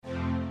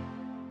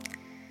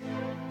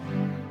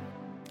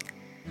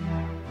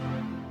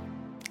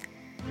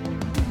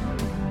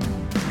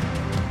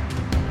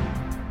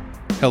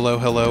Hello,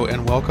 hello,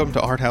 and welcome to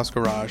Art House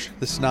Garage,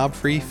 the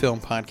snob-free film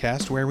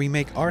podcast where we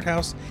make art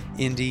house,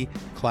 indie,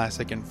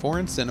 classic, and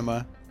foreign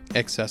cinema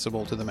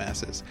accessible to the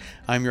masses.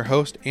 I'm your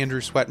host,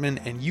 Andrew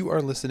Sweatman, and you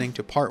are listening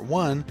to part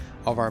one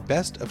of our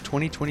Best of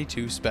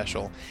 2022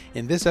 special.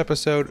 In this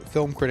episode,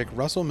 film critic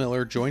Russell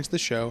Miller joins the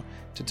show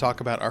to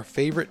talk about our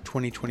favorite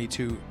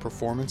 2022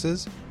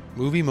 performances,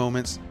 movie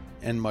moments,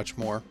 and much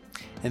more.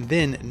 And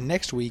then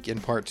next week in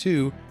part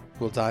two,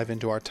 we'll dive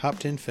into our top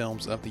 10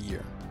 films of the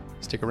year.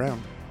 Stick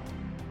around.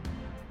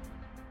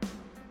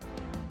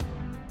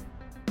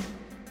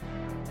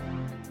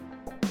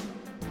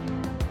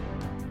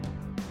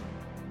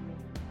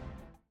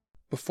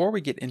 Before we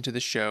get into the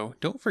show,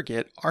 don't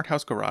forget Art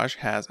House Garage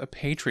has a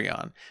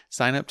Patreon.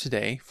 Sign up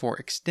today for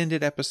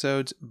extended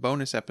episodes,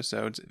 bonus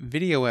episodes,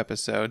 video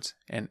episodes,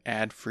 and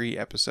ad-free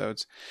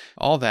episodes.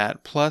 All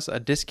that, plus a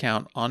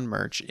discount on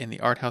merch in the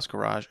Art House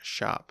Garage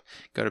shop.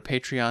 Go to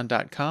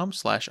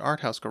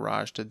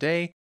patreon.com/arthousegarage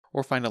today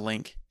or find a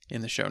link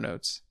in the show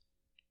notes.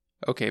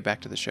 Okay,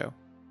 back to the show.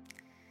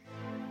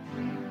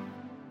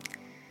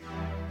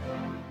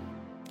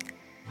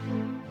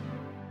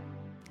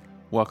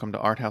 Welcome to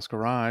Art House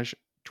Garage.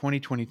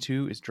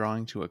 2022 is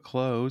drawing to a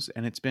close,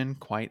 and it's been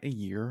quite a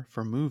year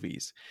for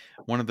movies.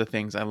 One of the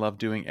things I love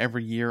doing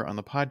every year on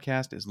the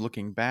podcast is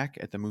looking back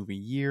at the movie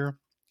year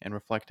and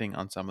reflecting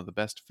on some of the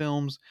best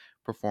films,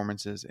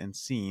 performances, and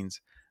scenes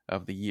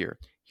of the year.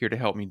 Here to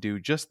help me do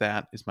just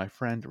that is my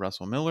friend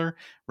Russell Miller.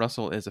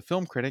 Russell is a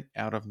film critic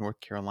out of North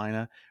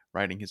Carolina,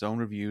 writing his own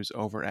reviews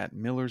over at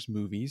Miller's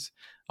Movies.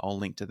 I'll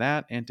link to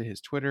that and to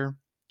his Twitter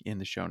in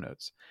the show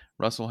notes.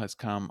 Russell has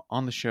come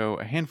on the show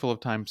a handful of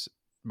times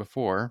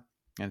before,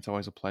 and it's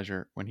always a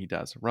pleasure when he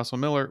does. Russell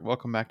Miller,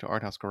 welcome back to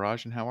Art House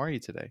Garage, and how are you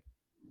today?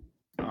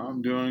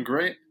 I'm doing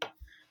great.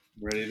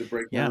 Ready to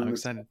break down I'm the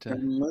excited top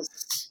 10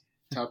 lists,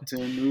 top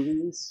 10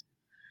 movies.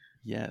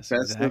 Yes,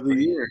 Best exactly. of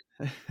the year.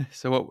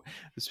 So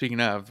speaking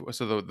of,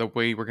 the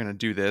way we're going to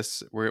do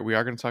this, we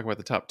are going to talk about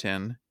the top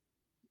 10.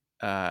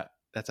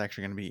 That's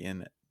actually going to be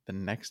in the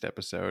next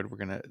episode. We're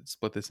going to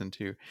split this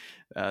into,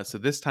 so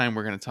this time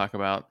we're going to talk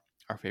about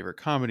our favorite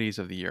comedies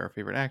of the year, our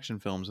favorite action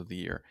films of the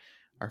year,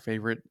 our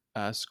favorite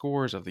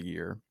scores of the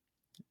year,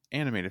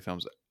 animated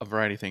films, a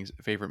variety of things.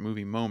 Favorite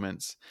movie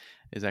moments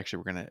is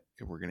actually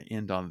we're gonna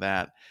end on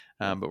that,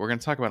 but we're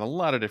gonna talk about a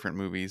lot of different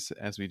movies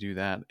as we do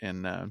that.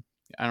 And I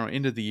don't know,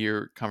 end of the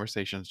year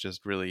conversations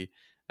just really,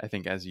 I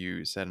think, as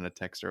you said in a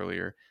text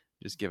earlier,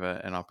 just give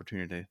an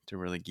opportunity to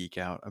really geek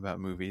out about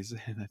movies.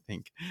 And I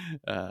think,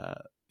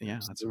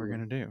 that's what we're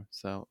gonna do.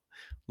 So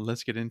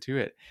let's get into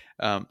it.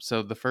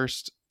 So the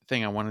first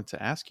thing I wanted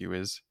to ask you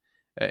is,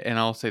 and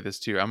I'll say this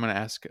too, I'm gonna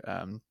ask,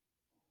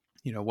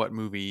 what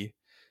movie.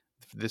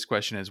 This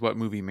question is, what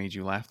movie made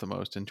you laugh the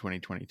most in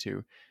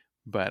 2022?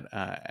 But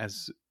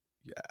as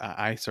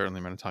I certainly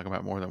am going to talk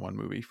about more than one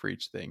movie for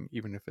each thing,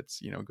 even if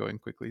it's going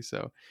quickly.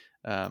 So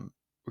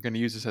we're going to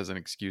use this as an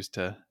excuse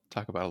to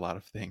talk about a lot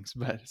of things.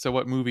 But so,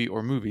 what movie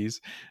or movies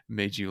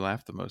made you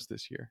laugh the most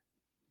this year?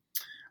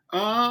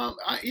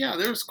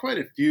 There's quite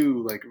a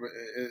few. Like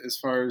as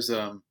far as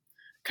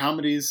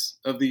comedies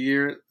of the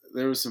year,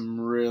 there were some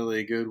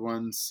really good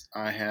ones.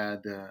 I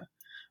had a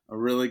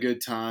really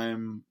good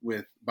time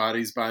with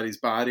Bodies, Bodies,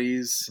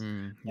 Bodies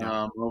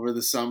over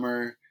the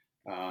summer.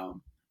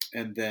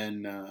 And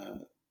then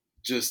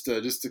just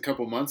a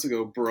couple months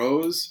ago,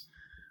 Bros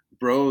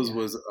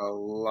was a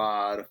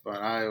lot of fun.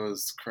 I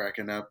was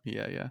cracking up.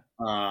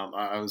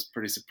 I was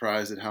pretty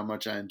surprised at how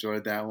much I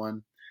enjoyed that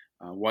one.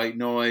 White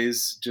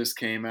Noise just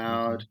came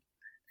out.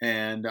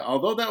 And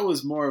although that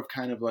was more of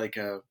kind of like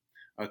a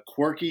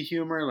quirky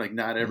humor, like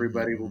not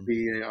everybody will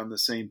be on the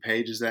same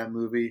page as that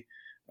movie.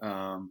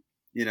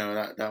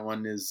 That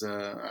one is,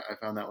 I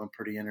found that one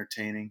pretty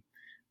entertaining.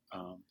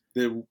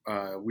 The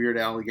Weird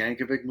Al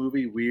Yankovic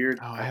movie, Weird.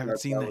 Oh, I haven't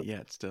seen that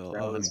yet still.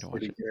 That I was need to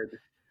watch it. Good.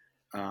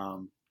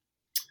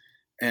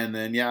 And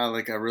then,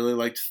 I really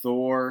liked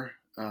Thor.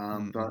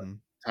 Thought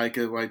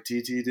Taika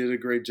Waititi did a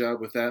great job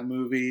with that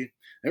movie.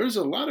 There was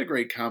a lot of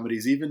great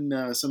comedies,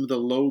 even some of the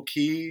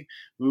low-key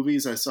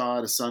movies I saw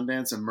at a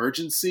Sundance.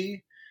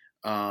 Emergency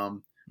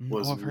I've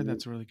heard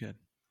that's really good.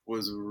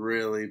 Was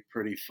really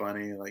pretty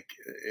funny. Like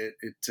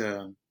it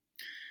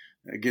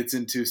gets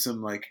into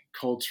some like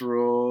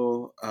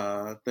cultural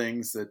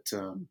things that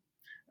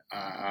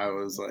I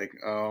was like,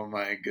 oh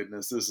my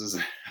goodness, this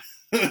is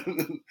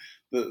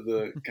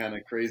the kind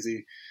of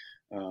crazy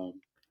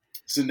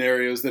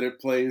scenarios that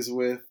it plays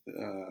with.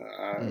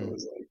 I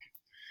was like,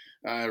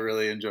 I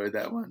really enjoyed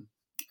that one.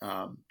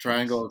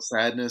 Triangle of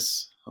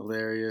Sadness,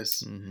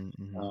 hilarious.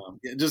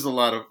 Just a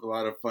lot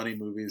of funny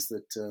movies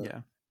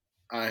that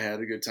I had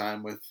a good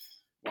time with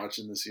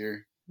watching this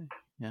year.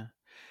 Yeah,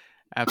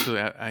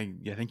 absolutely. I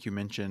think you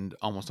mentioned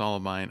almost all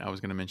of mine. I was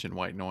going to mention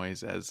White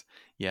Noise as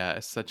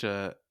it's such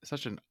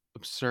an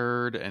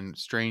absurd and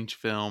strange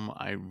film.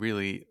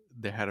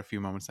 There had a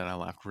few moments that I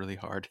laughed really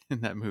hard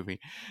in that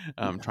movie.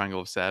 Triangle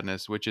of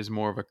Sadness, which is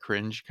more of a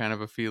cringe kind of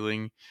a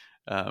feeling,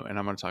 and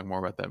I'm going to talk more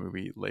about that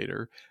movie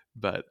later.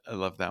 But I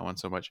love that one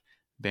so much.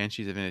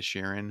 Banshees of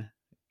Inisherin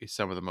is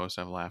some of the most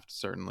I've laughed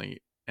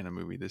certainly in a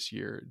movie this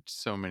year.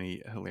 So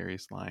many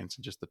hilarious lines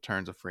and just the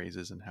turns of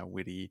phrases and how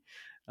witty,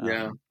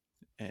 Yeah. um,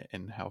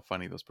 and how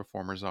funny those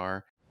performers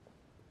are.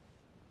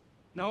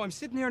 Now, I'm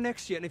sitting here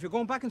next to you, and if you're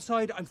going back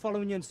inside, I'm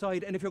following you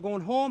inside, and if you're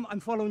going home,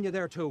 I'm following you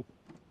there too.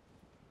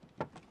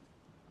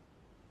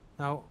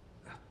 Now,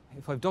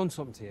 if I've done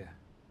something to you,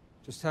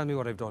 just tell me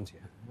what I've done to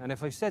you. And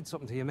if I've said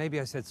something to you, maybe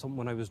I said something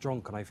when I was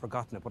drunk and I've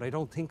forgotten it, but I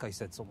don't think I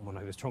said something when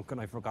I was drunk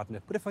and I've forgotten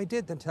it. But if I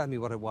did, then tell me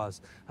what it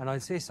was, and I'll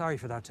say sorry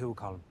for that too,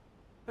 Colin.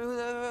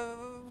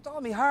 With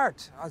all my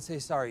heart, I'll say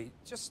sorry.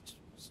 Just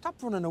stop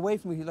running away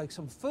from me like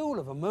some fool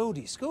of a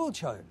moody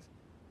schoolchild.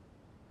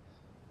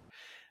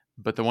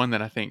 But the one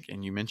that I think,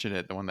 and you mentioned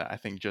it, the one that I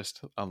think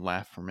just a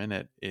laugh per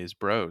minute is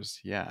Bros.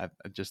 Yeah,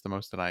 just the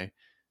most that I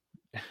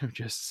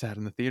just sat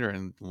in the theater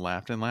and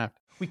laughed and laughed.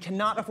 We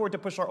cannot afford to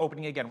push our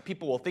opening again.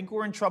 People will think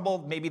we're in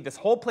trouble. Maybe this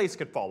whole place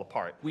could fall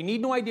apart. We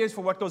need new ideas for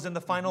what goes in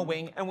the final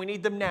wing, and we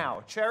need them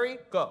now. Cherry,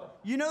 go.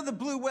 You know the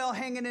blue whale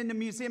hanging in the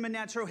Museum of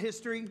Natural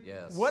History?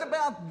 Yes. What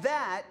about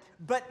that,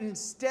 but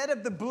instead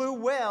of the blue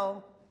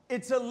whale,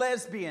 it's a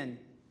lesbian?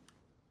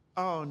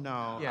 Oh,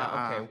 no.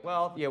 Yeah, okay.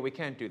 Well, yeah, we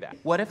can't do that.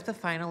 What if the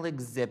final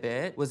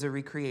exhibit was a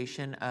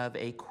recreation of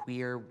a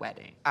queer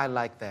wedding? I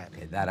like that.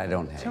 That I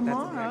don't have.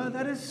 Tamara,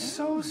 that is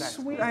so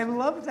sweet. I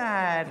love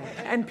that.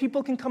 And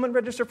people can come and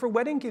register for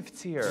wedding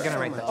gifts here. You're gonna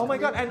write that Oh my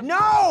God, and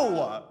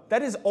no!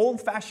 That is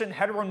old-fashioned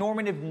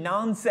heteronormative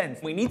nonsense.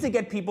 We need to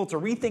get people to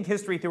rethink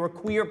history through a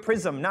queer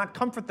prism, not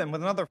comfort them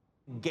with another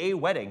gay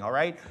wedding, all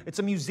right? It's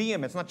a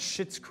museum, it's not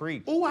Schitt's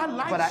Creek. Oh, I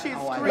like Schitt's Creek.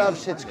 I love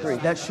Schitt's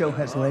Creek. That show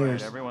has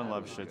layers. Everyone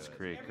loves Schitt's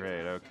Creek.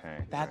 Great,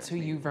 okay. That's who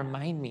you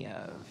remind me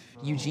of,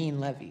 Eugene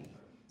Levy.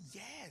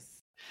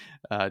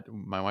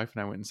 My wife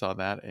and I went and saw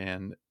that,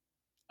 and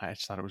I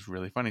just thought it was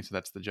really funny. So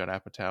that's the Judd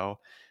Apatow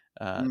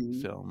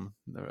film,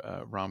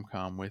 the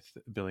rom-com with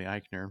Billy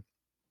Eichner.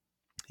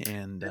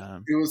 And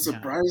it was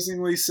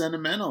surprisingly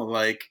sentimental.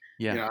 Like,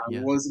 I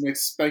wasn't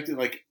expecting,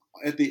 like,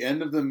 at the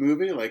end of the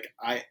movie, like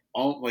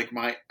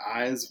my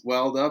eyes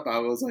welled up. I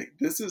was like,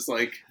 this is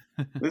like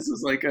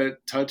a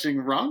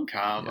touching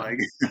rom-com. Like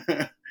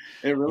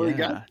it really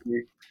got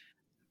me.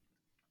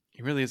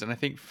 It really is. And I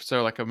think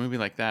so, like a movie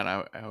like that,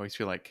 I always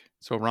feel like,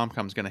 so a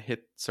rom-com's going to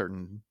hit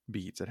certain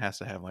beats. It has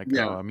to have like,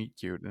 a meet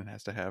cute, and it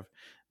has to have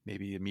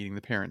maybe a meeting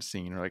the parents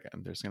scene, or like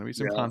there's going to be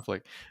some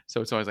conflict. So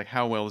it's always like,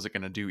 how well is it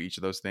going to do each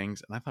of those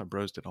things? And I thought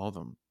Bros did all of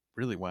them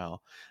really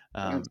well.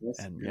 And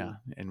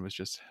was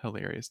just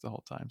hilarious the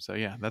whole time. So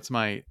yeah, that's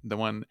the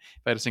one.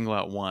 If I had to single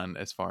out one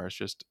as far as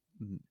just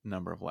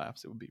number of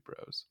laughs, it would be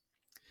Bros.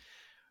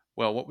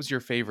 Well, what was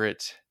your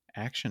favorite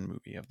action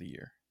movie of the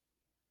year?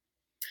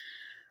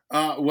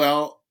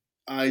 Well,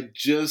 I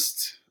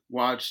just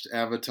watched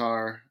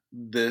Avatar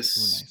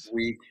this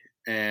week,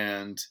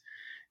 and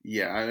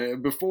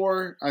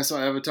before I saw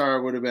Avatar,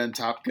 it would have been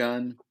Top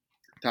Gun.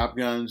 Top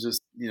Gun's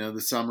just, the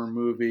summer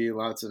movie,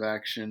 lots of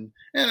action.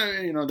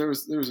 And, there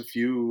was a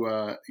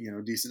few,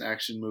 decent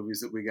action movies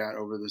that we got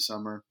over the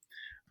summer.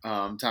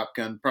 Top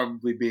Gun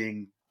probably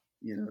being,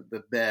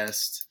 the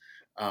best.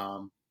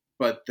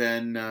 But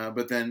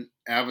then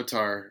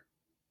Avatar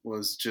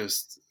was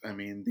just,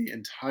 the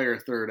entire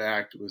third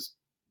act was,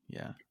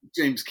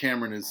 James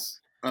Cameron is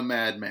a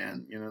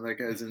madman. That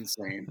guy's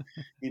insane.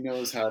 He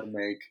knows how to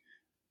make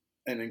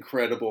an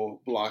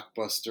incredible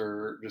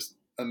blockbuster, just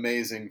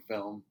amazing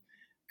film.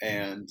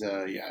 And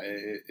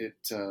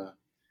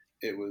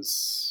it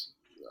was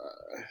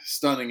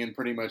stunning in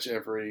pretty much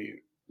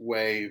every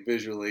way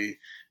visually,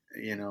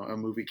 a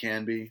movie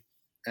can be.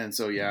 And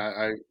so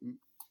I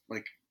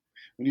like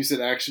when you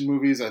said action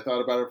movies, I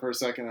thought about it for a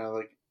second.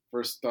 I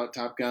first thought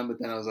Top Gun, but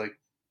then I was like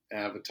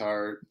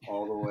Avatar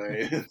all the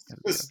way.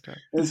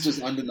 It's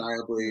just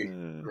undeniably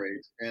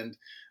great, and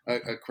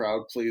a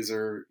crowd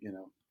pleaser.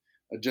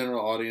 A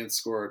general audience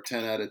score of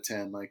 10 out of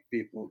 10. Like,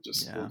 people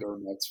just will go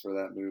nuts for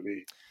that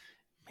movie.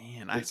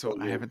 Man, I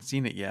haven't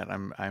seen it yet.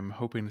 I'm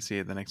hoping to see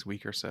it the next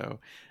week or so,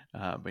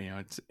 but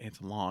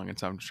it's long, and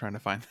so I'm just trying to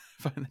find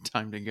the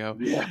time to go.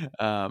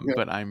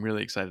 But I'm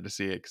really excited to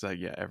see it because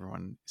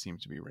everyone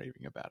seems to be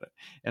raving about it,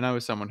 and I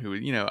was someone who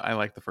I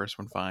like the first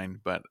one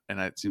fine, and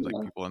it seems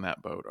like people in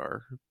that boat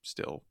are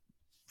still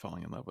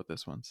falling in love with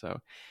this one. So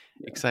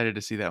excited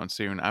to see that one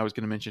soon. I was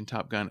going to mention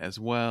Top Gun as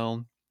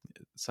well.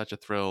 Such a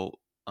thrill.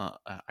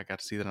 I got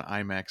to see that on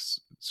IMAX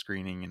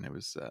screening, and it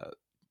was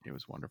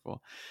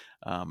wonderful.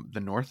 The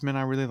Northman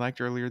I really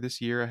liked earlier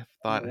this year. I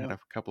thought it had a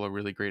couple of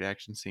really great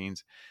action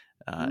scenes.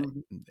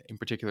 In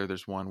particular,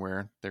 there's one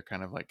where they're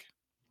kind of like,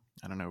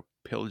 I don't know,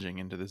 pillaging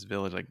into this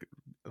village. Like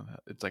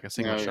it's like a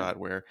single shot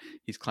where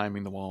he's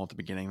climbing the wall at the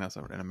beginning. That's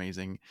an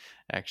amazing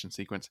action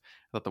sequence.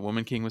 I thought The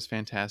Woman King was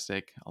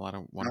fantastic. A lot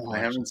of wonderful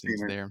action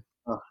scenes there.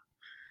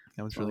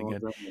 That was really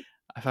good.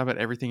 I thought about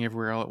Everything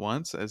Everywhere All at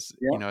Once. As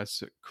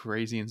as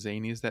crazy and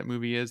zany as that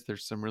movie is,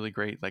 there's some really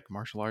great like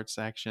martial arts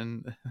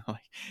action,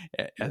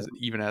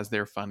 even as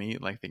they're funny.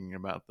 Like thinking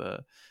about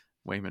the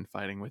Wayman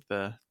fighting with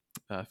the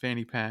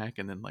fanny pack,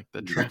 and then like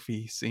the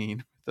trophy scene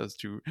with those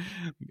two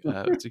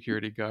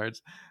security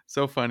guards.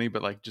 So funny,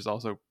 but like just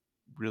also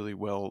really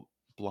well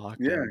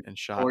blocked Yeah, and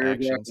shot action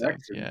choreographed scenes.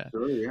 action. Yeah,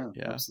 Sure, yeah,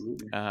 yeah.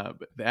 absolutely.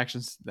 But the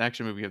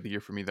action movie of the year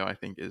for me, though, I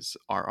think is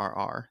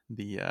RRR,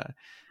 the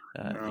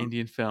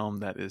Indian film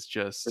that is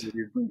just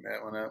You bring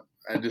that one up.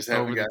 I just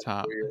haven't over the got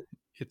top. to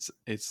it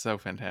It's so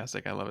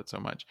fantastic. I love it so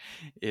much.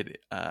 It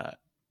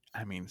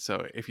I mean,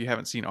 so if you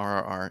haven't seen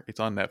RRR, it's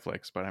on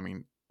Netflix, but I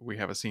mean, we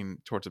have a scene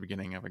towards the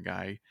beginning of a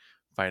guy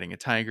fighting a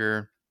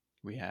tiger.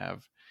 We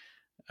have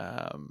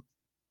I'm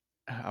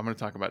going to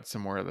talk about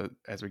some more of the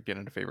as we get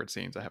into favorite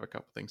scenes. I have a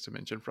couple things to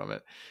mention from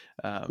it.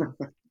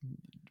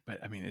 But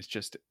I mean,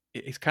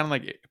 it's kind of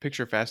like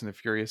picture Fast and the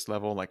Furious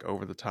level, like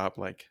over the top,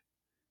 like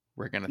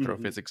we're going to throw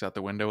physics out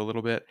the window a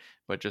little bit,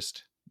 but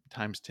just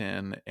times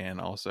 10, and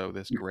also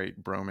this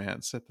great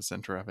bromance at the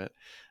center of it.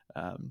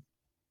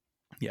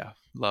 Yeah,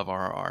 love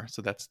RRR.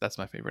 So that's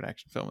my favorite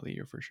action film of the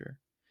year for sure.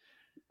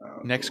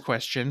 Next Cool.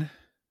 question.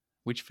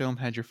 Which film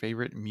had your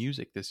favorite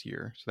music this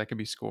year? So that could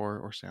be score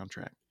or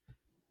soundtrack.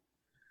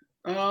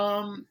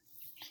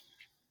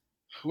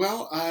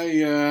 Well,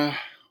 I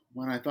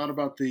when I thought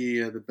about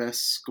the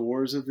best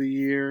scores of the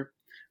year,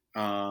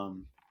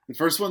 the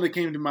first one that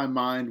came to my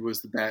mind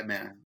was the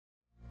Batman.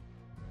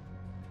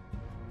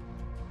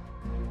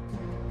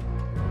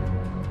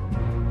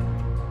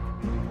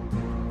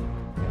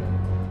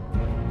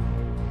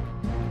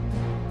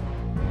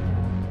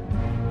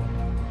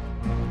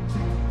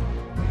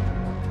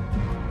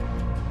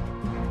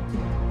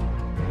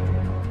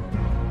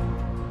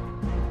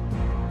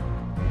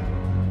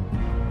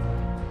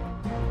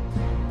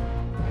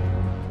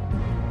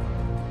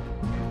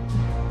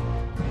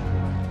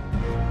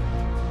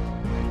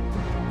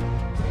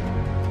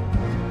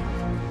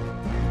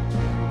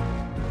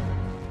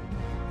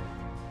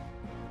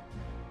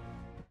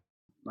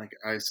 Like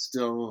I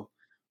still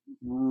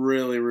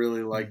really,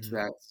 really liked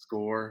that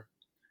score.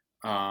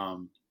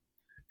 And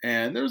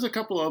there was a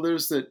couple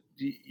others that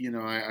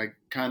I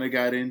kind of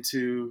got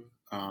into.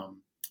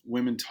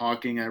 Women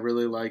Talking, I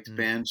really liked.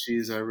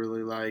 Banshees, I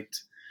really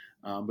liked.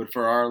 But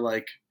for our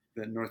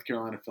the North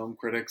Carolina Film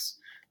Critics,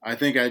 I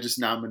think I just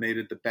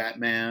nominated the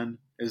Batman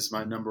as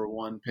my number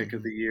one pick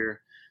of the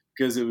year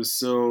because it was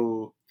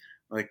so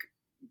I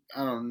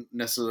don't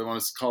necessarily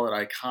want to call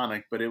it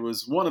iconic, but it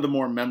was one of the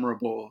more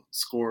memorable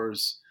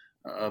scores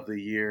of the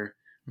year.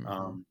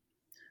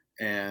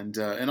 And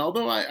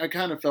although I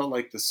kind of felt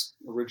like the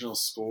original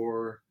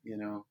score,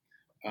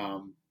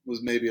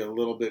 was maybe a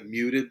little bit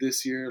muted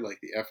this year, like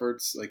the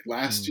efforts. Like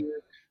last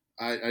year,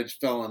 I just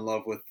fell in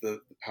love with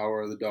the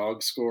Power of the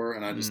Dog score,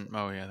 and I just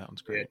oh yeah, that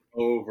one's great.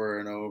 Over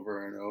and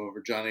over and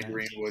over. Johnny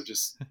Greenwood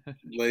just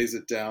lays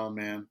it down,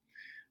 man.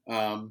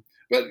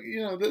 But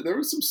there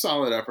was some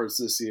solid efforts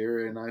this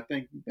year, and I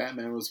think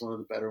Batman was one of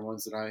the better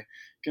ones that I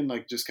can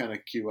just kind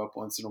of queue up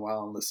once in a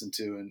while and listen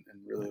to, and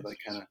really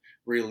kind of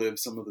relive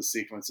some of the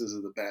sequences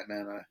of the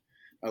Batman.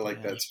 I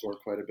like that score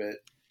quite a bit.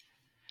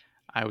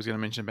 I was going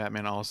to mention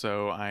Batman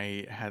also.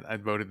 I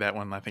voted that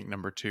one, I think,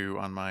 number 2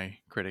 on my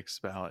critics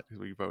ballot because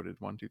we voted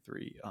 1, 2,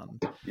 3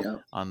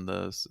 on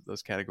those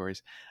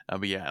categories.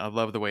 But yeah, I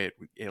love the way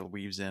it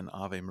weaves in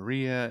Ave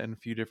Maria in a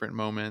few different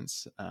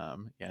moments.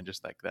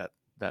 Just like that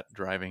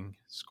driving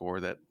score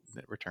that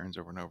returns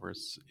over and over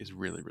is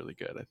really, really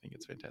good. I think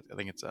it's fantastic. I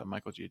think it's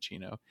Michael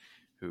Giacchino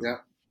who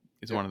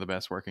is one of the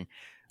best working.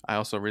 I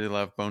also really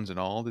love Bones and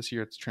All this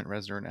year. It's Trent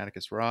Reznor and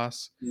Atticus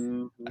Ross.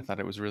 I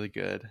thought it was really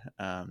good.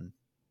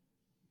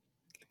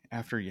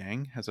 After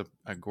Yang has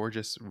a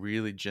gorgeous,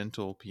 really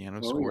gentle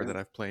piano score that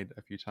I've played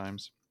a few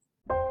times.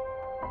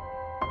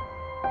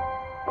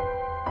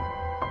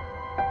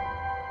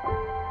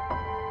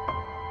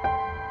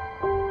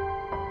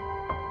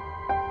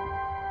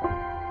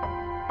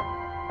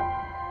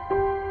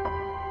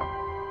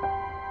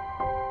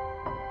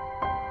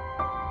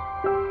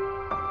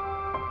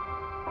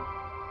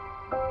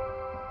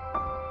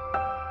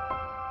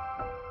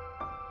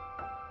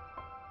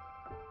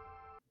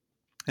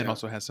 It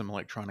also has some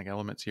electronic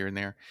elements here and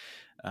there.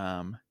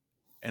 And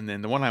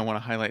then the one I want to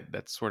highlight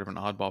that's sort of an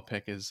oddball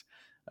pick is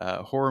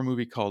a horror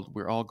movie called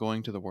We're All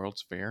Going to the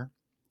World's Fair,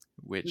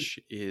 which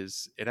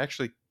it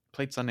actually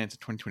played Sundance in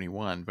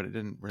 2021, but it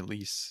didn't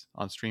release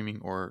on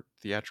streaming or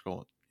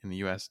theatrical in the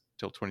US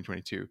till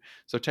 2022.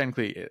 So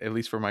technically, at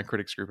least for my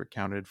critics group, it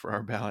counted for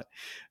our ballot.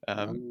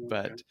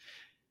 But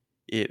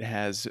it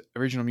has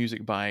original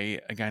music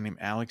by a guy named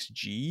Alex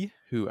G,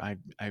 who I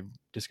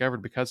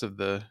discovered because of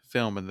the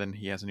film, and then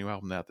he has a new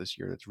album out this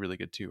year that's really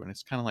good too. And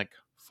it's kind of like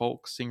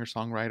folk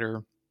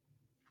singer-songwriter,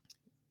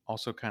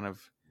 also kind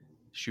of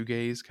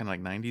shoegaze, kind of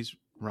like 90s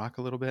rock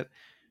a little bit,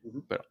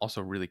 but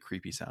also really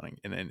creepy sounding.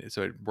 And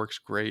so it works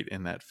great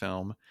in that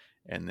film.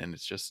 And then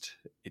it's just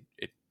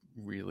it's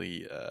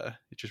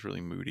just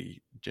really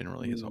moody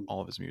generally is all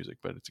of his music,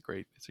 but it's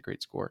a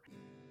great score.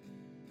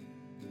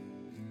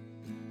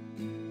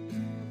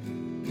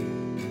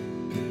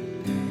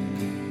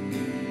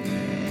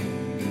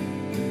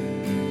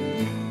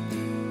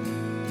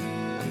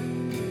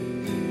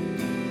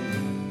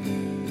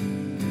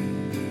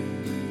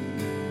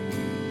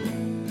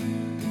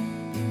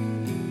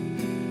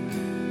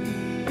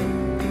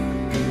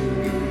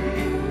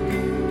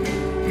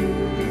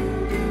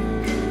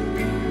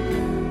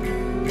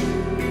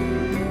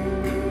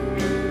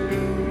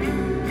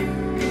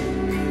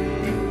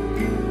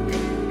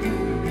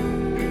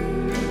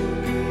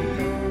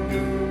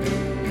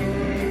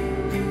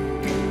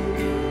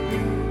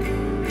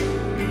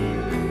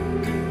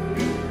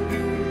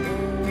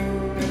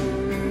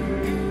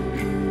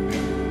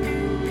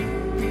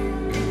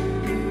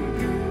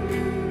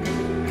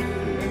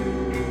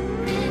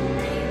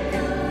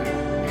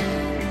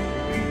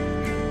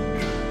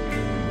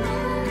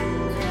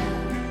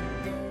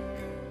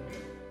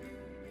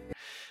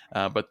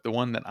 But the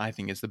one that I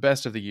think is the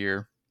best of the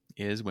year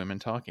is Women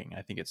Talking.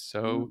 I think it's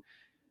so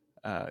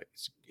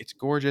it's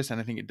gorgeous,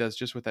 and I think it does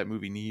just what that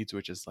movie needs,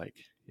 which is like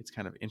it's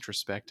kind of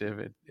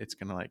introspective. It's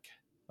gonna like,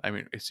 I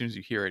mean, as soon as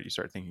you hear it, you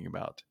start thinking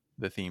about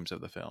the themes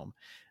of the film,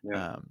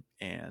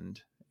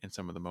 and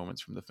some of the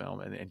moments from the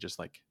film, and just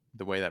like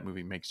the way that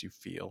movie makes you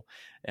feel.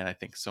 And I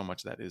think so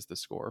much of that is the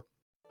score.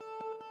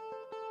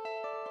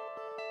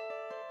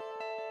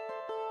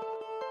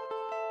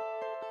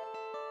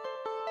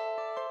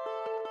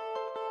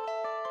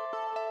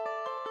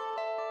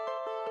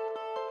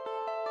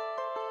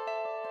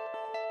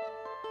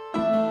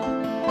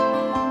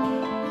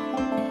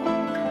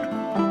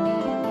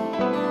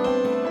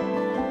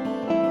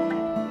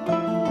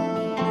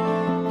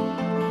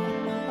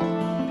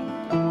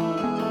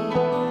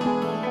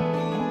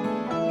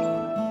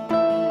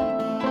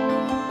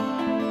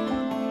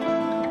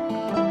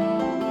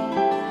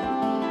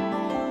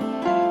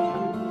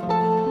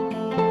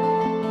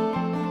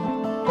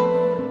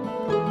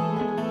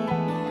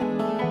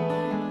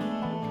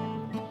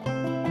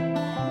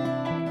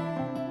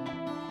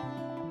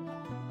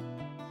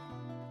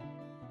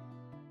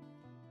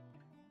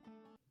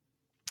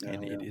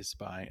 And it is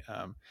by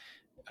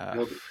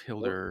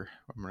Hildur.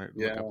 I'm gonna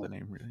look up the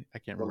name. Really, I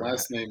can't remember. The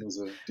last name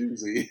is a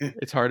doozy.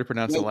 It's hard to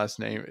pronounce the last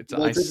name. It's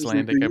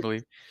Icelandic, I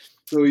believe.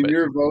 So in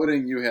your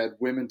voting, you had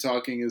Women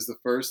Talking as the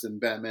first and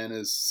Batman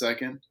as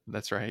second.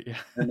 That's right. Yeah.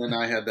 And then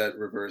I had that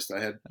reversed. I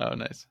had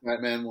nice.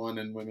 Batman 1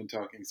 and Women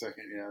Talking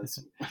second. Yeah.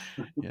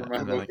 Yeah.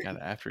 And then I got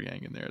After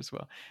Yang in there as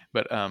well.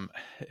 But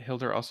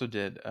Hildur also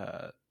did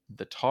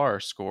the Tar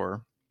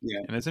score.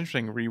 Yeah. And it's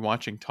interesting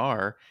rewatching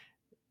Tar.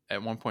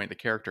 At one point, the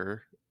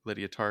character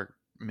Lydia Tarr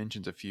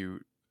mentions a few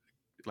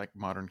like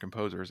modern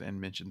composers and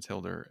mentions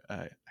Hildur.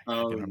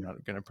 I'm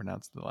not going to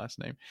pronounce the last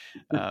name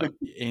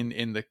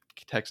in the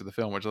text of the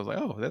film, which I was like,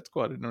 oh, that's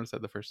cool. I didn't notice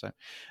that the first time.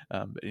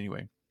 But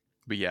anyway,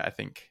 yeah, I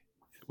think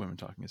Women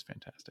Talking is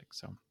fantastic.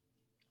 So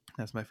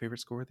that's my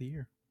favorite score of the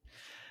year.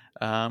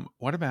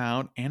 What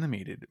about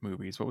animated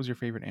movies? What was your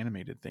favorite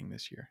animated thing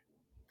this year?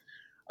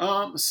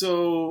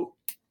 So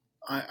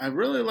I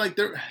really like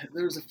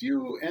there's a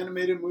few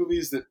animated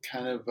movies that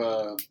kind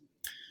of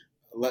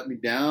let me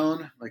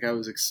down. Like I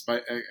was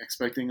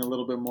expecting a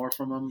little bit more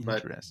from them,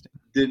 but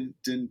didn't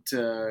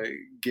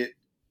get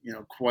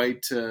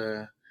quite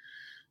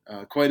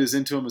as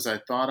into them as I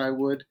thought I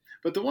would.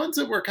 But the ones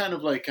that were kind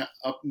of like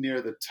up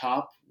near the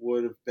top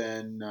would have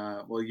been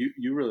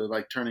you really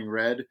like Turning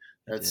Red.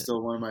 That's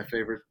still one of my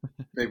favorite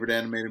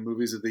animated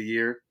movies of the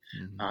year.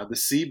 Mm-hmm. The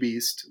Sea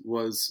Beast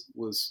was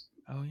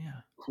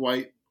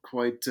quite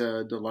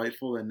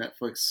delightful and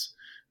Netflix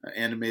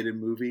animated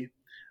movie.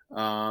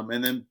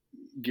 And then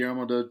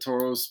Guillermo del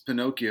Toro's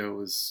Pinocchio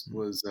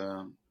was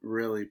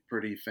really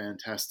pretty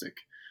fantastic.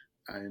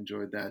 I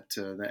enjoyed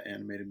that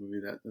animated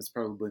movie. That's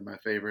probably my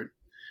favorite.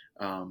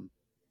 Out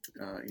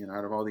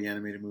of all the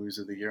animated movies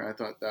of the year, I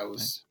thought that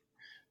was,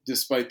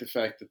 despite the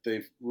fact that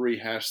they've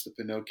rehashed the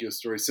Pinocchio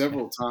story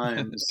several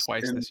times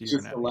twice in this year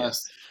just now, the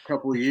last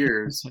couple of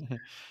years,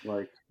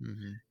 like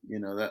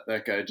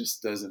that guy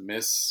just doesn't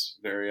miss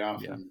very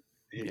often.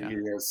 He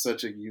has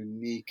such a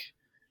unique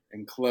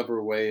and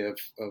clever way of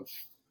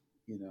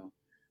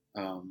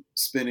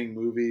spinning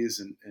movies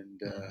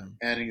and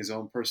adding his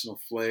own personal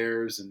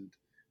flares and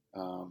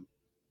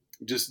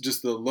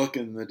just the look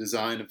and the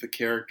design of the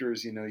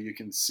characters. You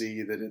can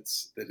see that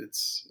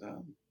it's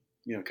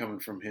coming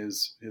from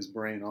his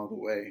brain all the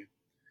way.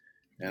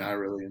 And I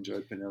really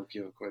enjoyed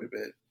Pinocchio quite a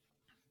bit.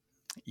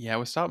 Yeah,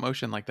 with stop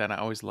motion like that, I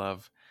always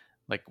love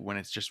like when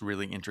it's just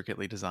really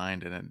intricately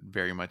designed, and it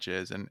very much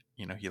is. And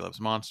he loves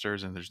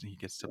monsters, and he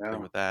gets to play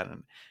with that.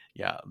 And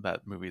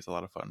that movie is a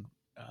lot of fun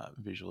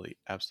visually.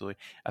 Absolutely.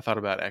 I thought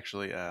about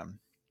actually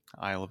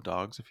Isle of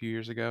Dogs a few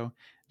years ago,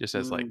 just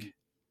as like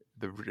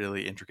the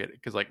really intricate,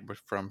 because like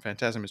from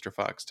Fantastic Mr.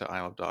 Fox to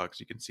Isle of Dogs,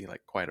 you can see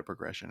like quite a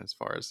progression as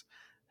far as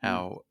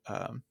how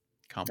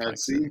complex. I've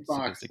seen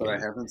Fox, but I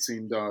haven't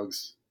seen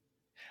Dogs.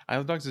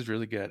 Isle of Dogs is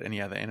really good, and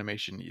the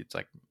animation, it's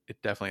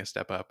definitely a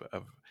step up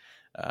of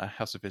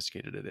how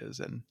sophisticated it is.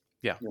 And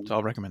so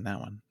I'll recommend that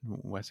one.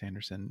 Wes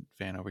Anderson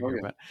fan over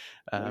here. But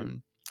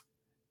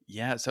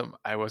so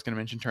I was going to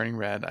mention Turning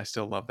Red. I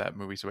still love that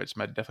movie, so it's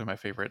definitely my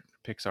favorite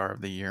Pixar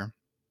of the year.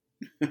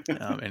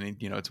 And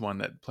it's one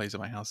that plays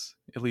at my house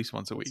at least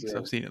once a week, so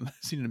I've seen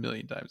it a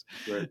million times.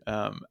 Right.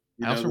 I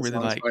also really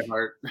like by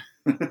heart.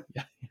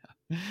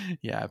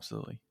 yeah,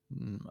 absolutely.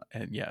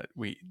 And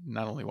we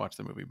not only watch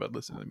the movie but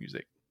listen to the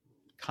music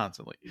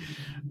constantly.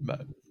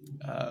 But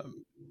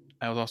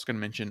I was also going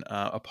to mention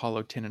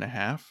Apollo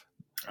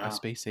 10.5,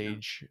 Space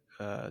Age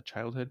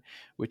Childhood,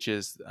 which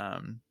is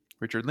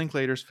Richard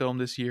Linklater's film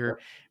this year,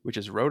 which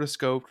is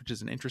rotoscoped, which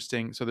is an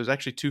interesting. So there's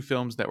actually two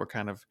films that were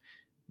kind of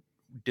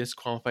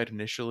disqualified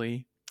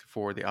initially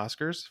for the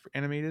Oscars for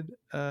animated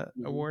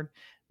award,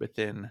 but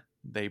then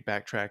they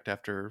backtracked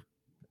after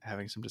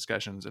having some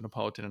discussions, and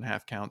Apollo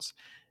 10.5 counts.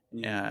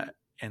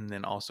 and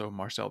then also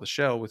Marcel the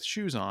Shell with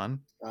Shoes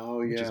On,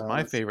 Oh which yeah, is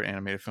my favorite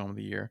animated film of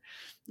the year.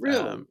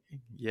 really.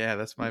 Yeah,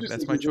 that's my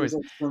Interesting, my 'cause there was choice.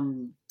 like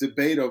some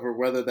debate over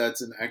whether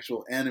that's an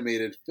actual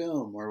animated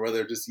film or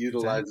whether it just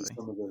utilizes Exactly.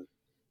 some of the.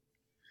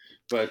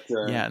 But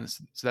Yeah, and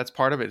so that's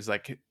part of it, is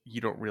like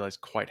you don't realize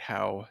quite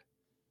how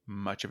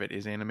much of it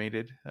is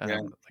animated.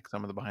 yeah, Like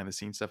some of the behind the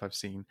scenes stuff I've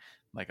seen,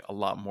 like a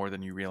lot more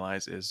than you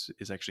realize is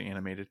actually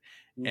animated.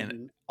 And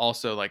hmm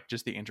also like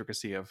just the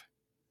intricacy of,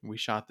 we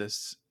shot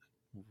this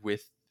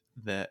with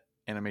the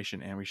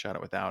animation and we shot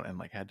it without, and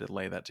like had to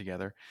lay that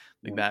together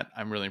like yeah, that.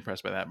 I'm really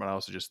impressed by that, but I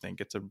also just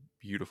think it's a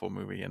beautiful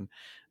movie, and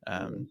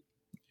yeah.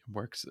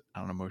 works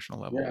on an emotional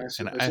Yeah, level,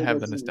 and I I showed have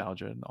that the to.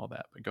 nostalgia and all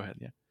that. But go ahead.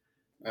 Yeah.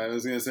 I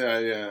was gonna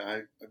say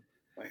I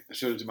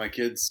showed it to my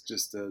kids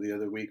just the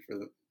other week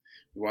we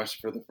watched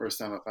it for the first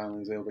time. I finally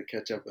was able to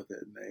catch up with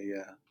it, and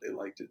they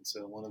liked it.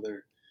 So one of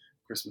their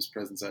Christmas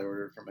presents I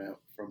ordered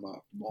from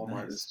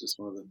Walmart Nice. is just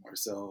one of the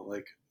Marcel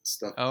like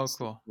stuff Oh,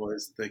 cool.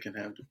 toys that they can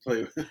have to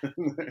play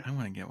with. I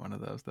want to get one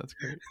of those. That's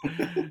great.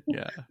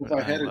 Yeah, If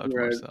I I had it loved here,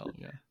 Marcel.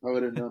 Yeah, I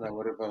would have known. I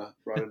would have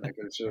brought it and I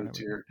could have showed I it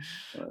to would. your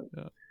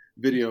Yeah.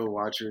 video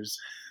watchers.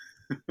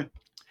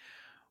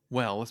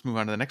 Well, let's move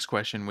on to the next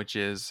question, which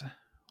is,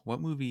 what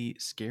movie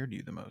scared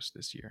you the most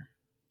this year?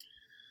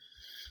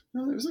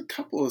 No, there was a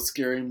couple of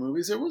scary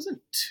movies. There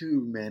wasn't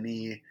too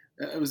many.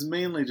 It was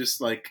mainly just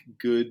like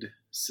good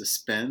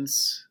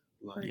suspense.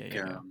 Like,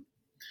 Yeah.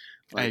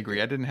 I like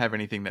agree. I didn't have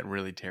anything that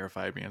really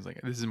terrified me. I was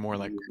like, this is more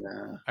like,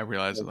 yeah, I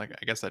realized, like,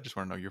 I guess I just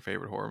want to know your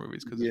favorite horror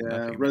movies, because there's yeah.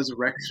 nothing that was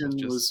Resurrection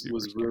just super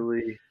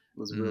scary.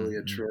 was really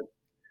a Mm-hmm. trip.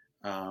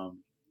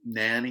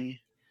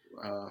 Nanny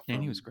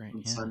Nanny was great.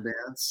 from Yeah,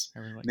 Sundance. I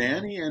really like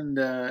Nanny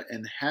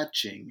and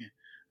Hatching.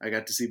 I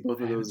got to see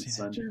both I of haven't those seen at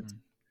that. Sundance,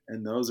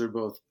 and those are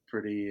both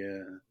pretty.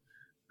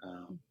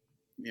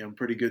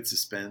 Pretty good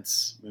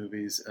suspense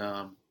movies.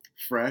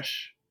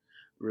 Fresh,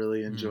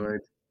 really Mm.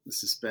 enjoyed the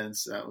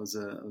suspense. That was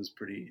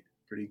pretty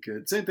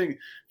good. Same thing.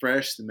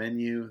 Fresh, The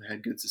Menu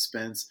had good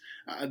suspense.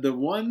 The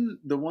one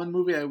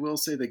movie I will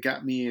say that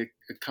got me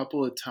a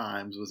couple of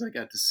times was I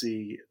got to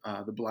see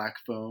The Black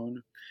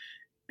Phone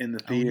in the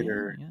Oh yeah,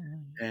 theater.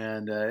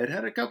 And it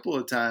had a couple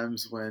of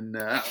times when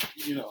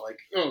like,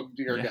 oh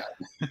dear yeah.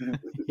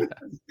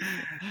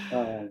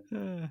 God.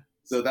 Yeah.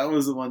 So that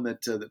was the one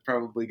that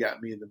probably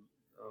got me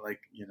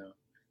like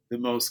the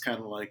most kind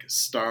of like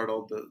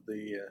startled,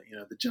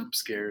 the jump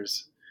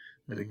scares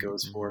that it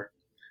goes Mhm. for.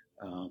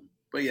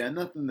 But yeah,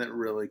 nothing that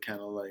really kind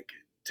of like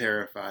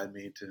terrified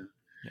me to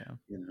Yeah.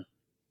 you know.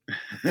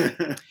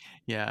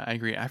 Yeah, I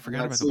agree. I I'm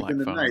forgot not about the sleeping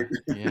Black Phone. tonight.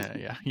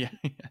 Yeah.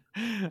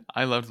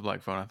 I loved the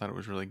Black Phone. I thought it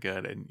was really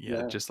good, and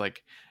yeah, Yeah, just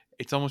like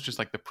it's almost just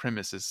like the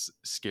premise is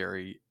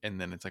scary, and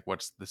then it's like,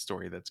 what's the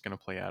story that's going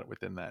to play out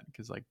within that?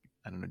 Because like,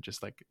 I don't know,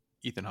 just like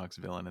Ethan Hawke's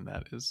villain in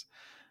that is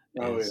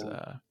oh is yeah,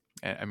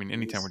 I mean, it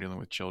anytime we're was dealing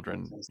with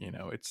children,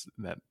 fantastic. it's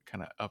that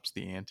kind of ups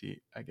the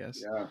ante, I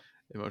guess, Yeah,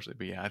 emotionally.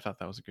 But yeah, I thought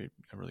that was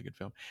a really good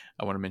film.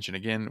 I want to mention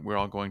again, we're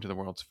all going to the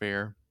World's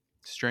Fair.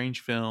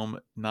 Strange film,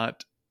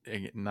 not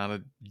a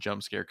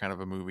jump scare kind of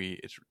a movie.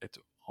 It's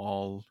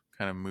all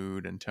kind of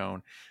mood and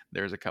tone.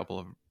 There's a couple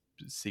of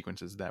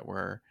sequences that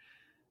were,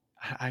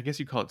 I guess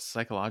you call it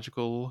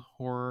psychological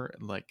horror,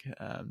 like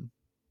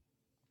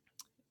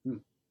Hmm.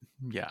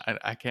 yeah,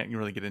 I can't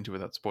really get into it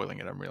without spoiling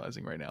it. I'm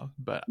realizing right now,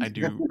 but I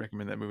do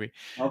recommend that movie.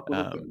 I'll have to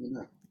look that Um, one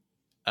up.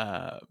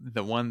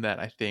 the one that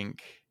I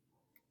think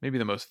maybe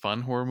the most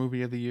fun horror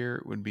movie of the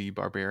year would be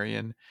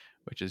Barbarian,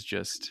 which is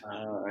just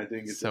I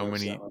didn't get to so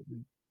watch that many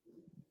one.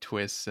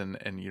 twists, and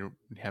you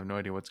have no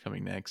idea what's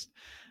coming next.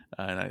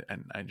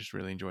 And I just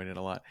really enjoyed it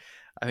a lot.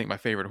 I think my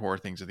favorite horror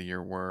things of the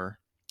year were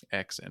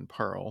X and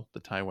Pearl, the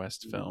Ty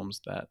West Mhm.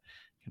 films that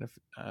kind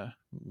of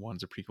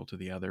one's a prequel to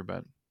the other,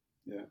 but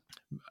Yeah,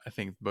 I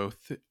think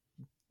both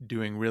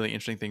doing really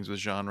interesting things with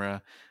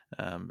genre.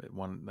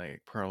 One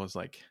like Pearl is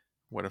like,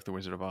 what if the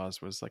Wizard of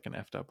Oz was like an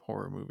effed up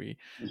horror movie?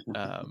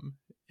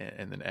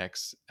 And then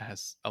X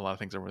has a lot of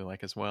things I really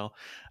like as well.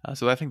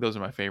 So I think those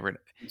are my favorite.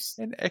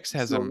 And X I'm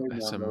has still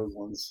waiting on some. those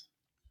ones.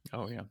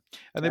 Oh yeah,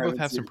 I and they both haven't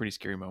have seen some pretty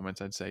scary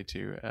moments, I'd say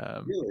too.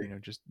 really.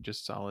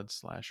 Just solid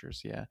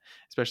slashers. Yeah,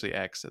 especially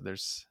X.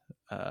 There's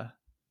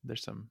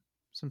some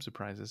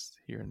surprises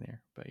here and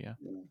there, but yeah.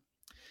 Yeah.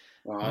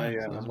 Well,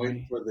 Yeah, so those I'm are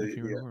waiting for my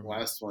favorite horror the movies.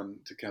 last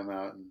one to come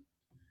out,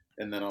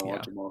 and then I'll Yeah.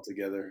 watch them all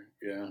together.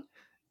 Yeah,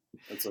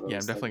 that's what I Yeah,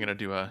 I'm was definitely thinking. going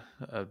to do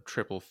a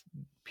triple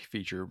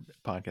feature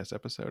podcast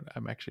episode.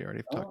 I'm actually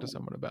already talked to Oh,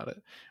 someone about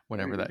it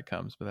there whenever you go. that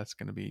comes, but that's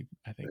going to be,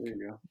 I There think, you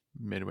go.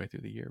 midway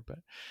through the year. But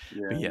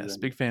Yeah, yes,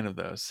 big fan of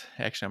those.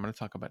 Actually, I'm going to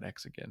talk about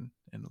X again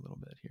in a little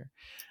bit here.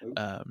 yeah.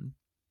 Um,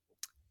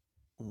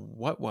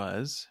 what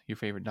was your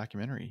favorite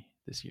documentary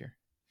this year?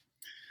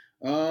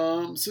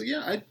 So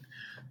yeah,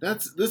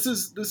 this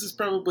is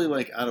probably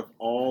like out of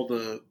all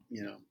the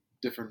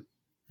different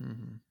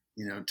Mm-hmm.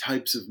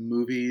 types of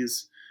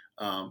movies,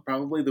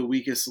 probably the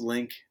weakest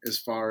link as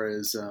far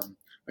as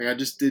like I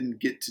just didn't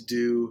get to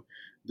do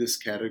this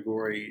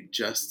category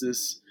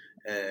justice,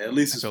 at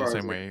least I as feel the far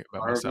as same like way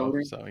about our myself.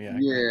 voting. So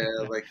yeah, I agree.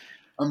 Yeah, like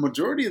a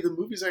majority of the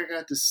movies I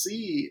got to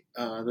see,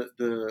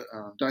 the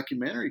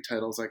documentary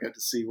titles I got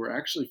to see were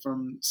actually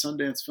from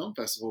Sundance Film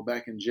Festival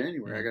back in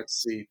January. I got to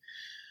see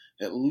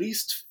at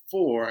least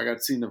 4. I got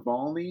to see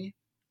Navalny,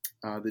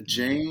 The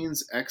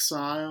Janes,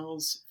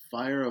 Exiles,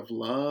 Fire of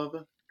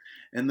Love,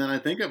 and then I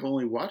think I've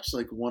only watched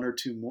like 1 or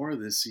 2 more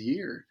this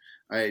year.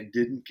 I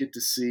didn't get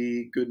to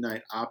see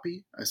Goodnight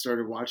Oppie. I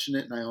started watching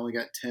it and I only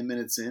got 10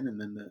 minutes in, and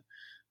then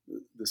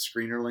the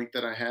screener link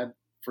that I had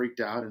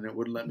freaked out and it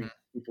wouldn't let me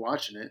keep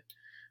watching it.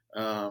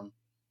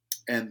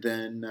 And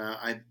then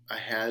I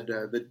had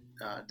the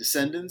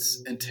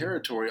Descendants and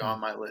Territory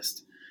on my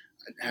list.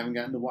 I haven't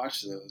gotten to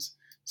watch those,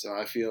 so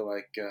I feel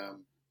like I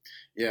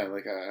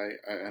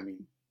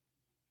mean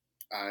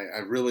I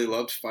really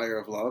loved Fire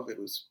of Love. It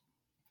was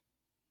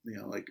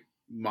like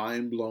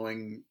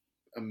mind-blowing,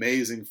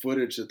 amazing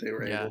footage that they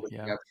were able to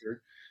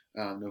capture.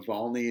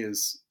 Navalny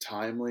is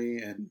timely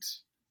and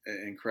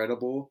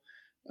incredible.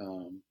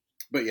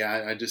 But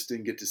yeah, I just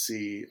didn't get to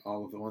see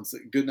all of the ones.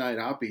 Goodnight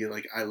Oppie,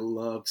 like I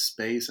love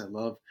space, I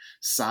love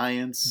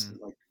science,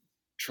 like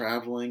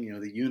traveling,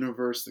 the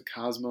universe, the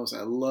cosmos.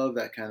 I love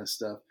that kind of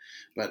stuff.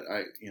 But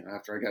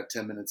after I got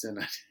 10 minutes in,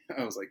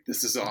 I was like,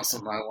 this is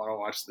awesome. I want to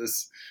watch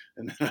this,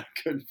 and then I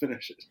couldn't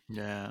finish it.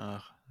 Yeah,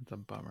 it's a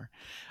bummer.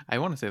 I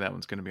want to say that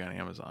one's going to be on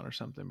Amazon or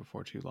something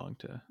before too long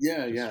to.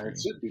 Yeah, it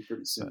should be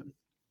pretty soon.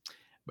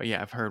 But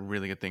yeah, I've heard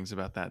really good things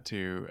about that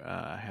too.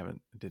 I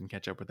didn't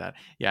catch up with that.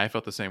 Yeah, I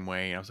felt the same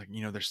way. I was like,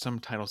 there's some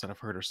titles that I've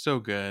heard are so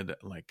good,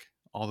 like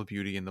All the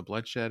Beauty and the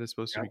Bloodshed is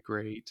supposed to be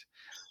great,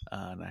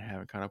 and I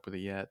haven't caught up with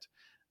it yet.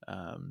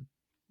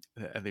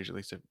 There's at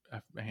least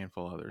a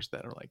handful of others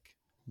that are like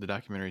the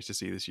documentaries to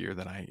see this year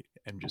that I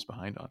am just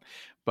behind on.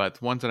 But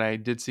the ones that I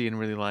did see and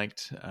really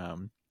liked,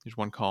 there's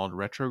one called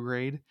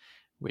Retrograde,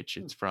 which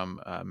it's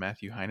from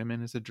Matthew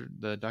Heineman is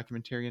the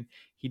documentarian.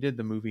 He did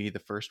the movie The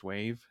First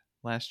Wave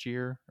last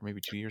year or maybe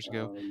 2 years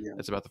ago.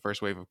 That's about the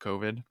first wave of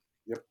COVID.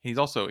 Yep.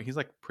 He's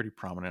like pretty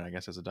prominent, I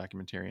guess, as a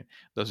documentarian.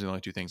 Those are the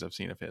only 2 things I've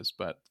seen of his,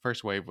 but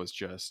First Wave was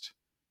just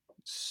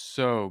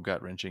so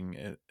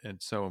gut-wrenching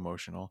and so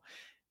emotional.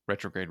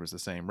 Retrograde was the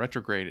same.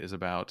 Retrograde is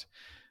about,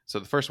 so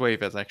the first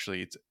wave is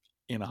actually, it's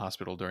in a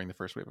hospital during the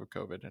first wave of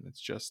COVID, and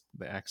it's just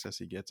the access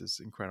he gets is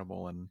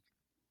incredible, and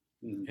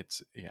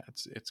it's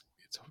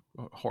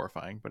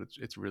horrifying, but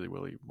it's really,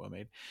 really well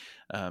made.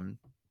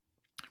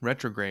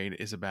 Retrograde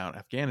is about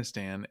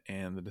Afghanistan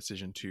and the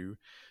decision to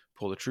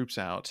pull the troops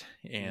out.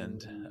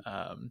 And,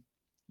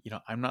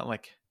 I'm not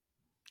like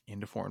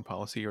into foreign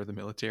policy or the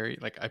military.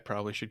 Like I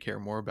probably should care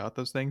more about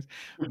those things,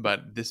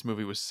 but this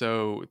movie was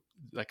so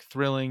like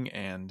thrilling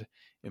and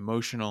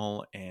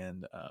emotional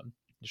and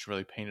just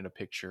really painted a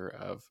picture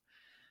of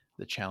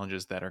the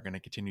challenges that are going to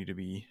continue to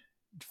be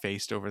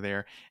faced over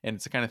there. And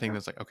it's the kind of thing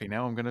that's like, okay,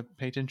 now I'm going to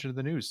pay attention to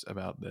the news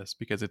about this,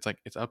 because it's like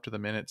it's up to the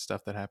minute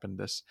stuff that happened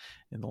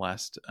in the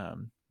last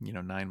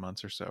 9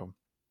 months or so.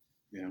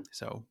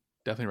 So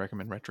definitely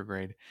recommend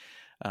Retrograde.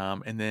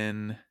 And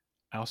then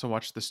I also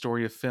watched The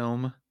Story of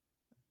Film,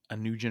 A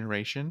New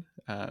Generation.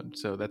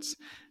 So that's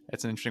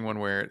an interesting one,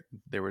 where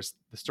there was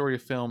The Story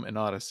of Film and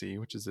Odyssey,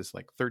 which is this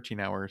like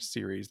 13-hour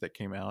series that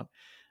came out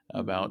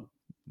about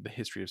the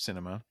history of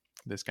cinema.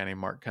 This guy named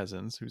Mark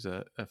Cousins, who's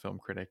a film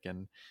critic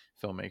and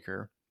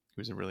filmmaker,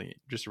 who's a really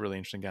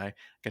interesting guy. I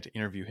got to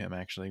interview him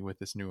actually with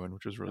this new one,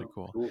 which was really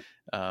cool.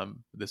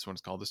 This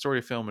one's called The Story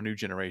of Film, A New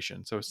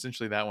Generation. So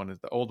essentially that one is,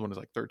 the old one is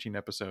like 13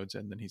 episodes,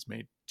 and then he's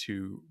made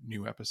 2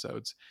 new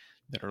episodes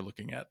that are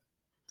looking at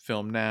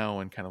film now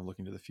and kind of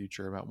looking to the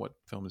future about what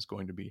film is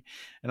going to be.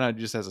 And I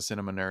just, as a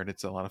cinema nerd,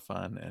 it's a lot of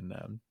fun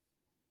and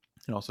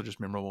also just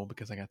memorable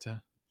because I got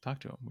to talk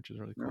to him, which is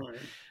really cool.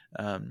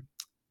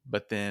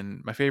 But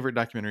then my favorite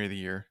documentary of the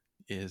year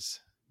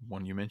is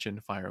one you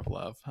mentioned, Fire of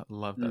Love. I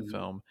love that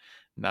film.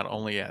 Not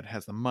only it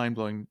has the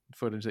mind-blowing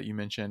footage that you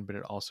mentioned, but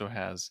it also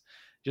has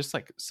just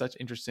like such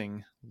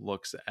interesting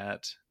looks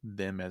at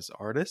them as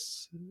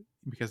artists,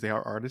 because they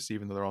are artists,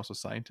 even though they're also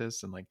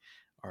scientists, and like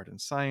art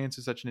and science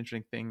is such an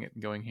interesting thing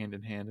going hand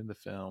in hand in the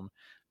film.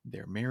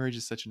 Their marriage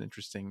is such an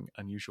interesting,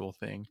 unusual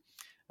thing.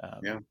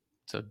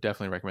 So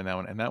definitely recommend that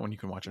one. And that one you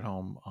can watch at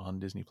home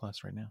on Disney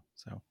Plus right now.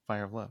 So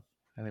Fire of Love,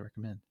 highly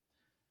recommend.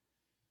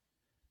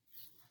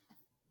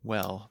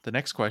 Well, the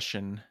next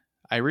question,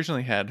 I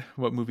originally had,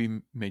 what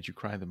movie made you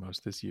cry the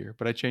most this year?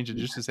 But I changed it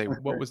just to say,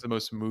 what was the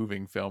most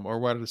moving film, or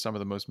what are some of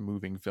the most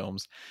moving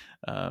films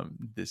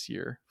this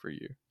year for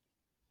you?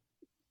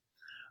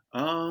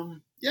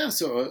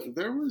 So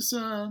there was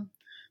a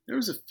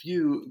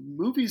few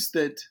movies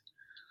that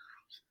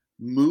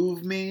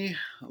move me,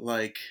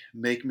 like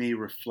make me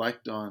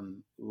reflect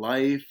on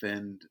life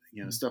and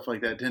stuff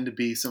like that, tend to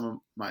be some of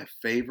my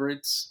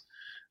favorites.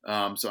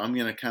 So I'm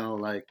gonna kind of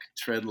like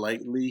tread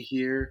lightly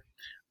here.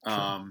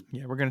 Sure.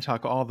 Yeah, we're gonna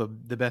talk all the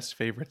best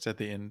favorites at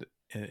the end.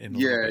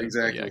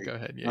 Exactly. Yeah, go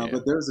ahead.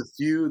 But there's a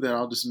few that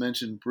I'll just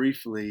mention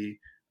briefly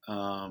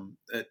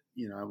that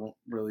I won't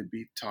really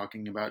be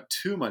talking about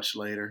too much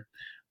later.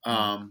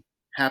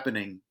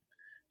 Happening.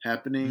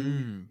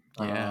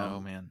 Oh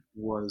man,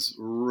 was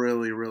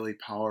really, really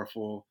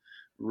powerful.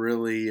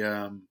 Really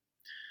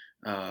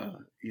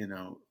you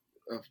know,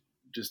 of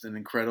just an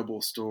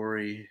incredible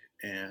story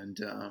and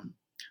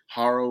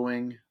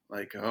harrowing.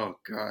 Like, oh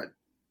God,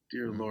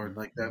 dear Lord,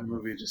 like that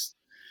movie just,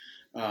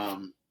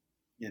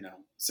 you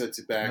know, sets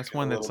you back That's a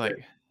one that's little bit.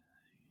 like,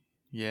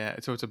 yeah.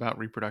 So it's about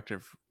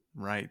reproductive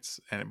rights,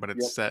 but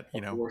it's Yep, set,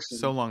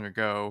 so abortion. long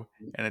ago,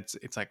 and it's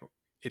like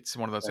it's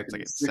one of those. Back It's in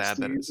like the it's sad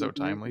that it's '60s, I so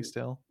think. timely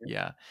still. Yep,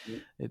 Yeah,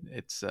 yep,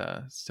 it's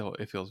still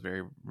it feels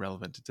very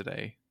relevant to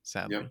today,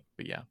 yep. sadly.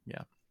 But yeah,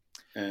 yeah.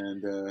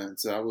 And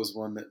so that was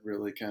one that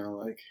really kind of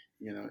like,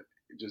 you know,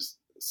 it just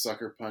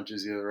sucker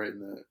punches you right in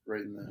the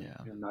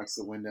Yeah. knocks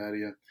the wind out of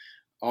you.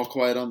 All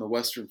Quiet on the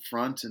Western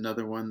Front,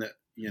 another one that,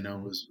 you know,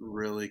 Mhm. was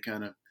really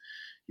kind of,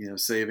 you know,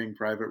 Saving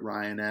Private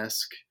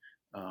Ryan-esque,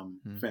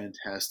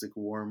 fantastic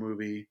war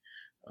movie,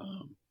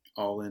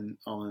 all in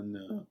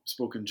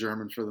spoken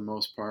German for the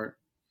most part.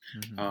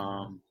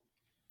 Um,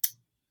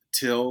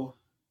 Till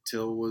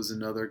was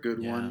another good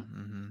Yeah. one.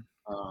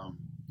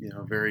 You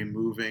know, very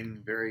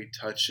moving, very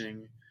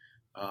touching,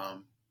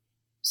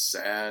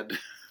 sad.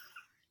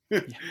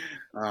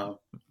 uh,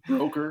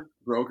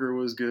 Broker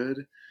was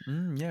good.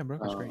 Yeah,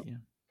 Broker's Uh, great. Yeah.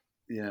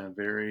 yeah,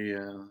 very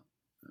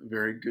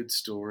good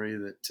story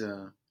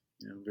that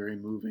you know, very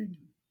moving.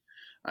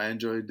 I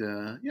enjoyed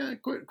yeah,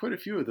 quite a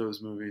few of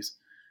those movies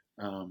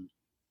um,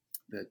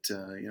 that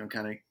you know,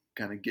 kind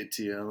of get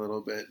to you a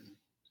little bit.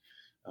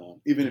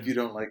 Even if you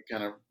don't like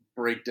kind of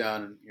break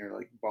down and you're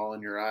like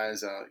bawling your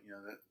eyes out, you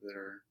know, that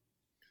are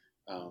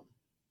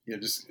you know,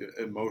 just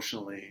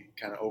emotionally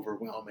kind of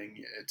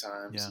overwhelming at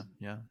times. Yeah. And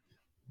Yeah.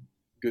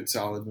 good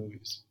solid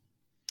movies.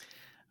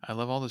 I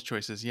love all those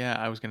choices. Yeah,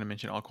 I was going to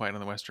mention All Quiet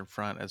on the Western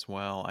Front as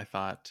well. I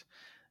thought,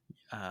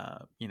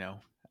 you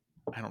know,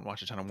 I don't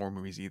watch a ton of war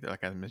movies either,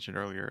 like I mentioned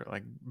earlier.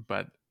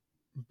 But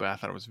I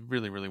thought it was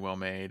really, really well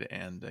made,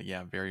 and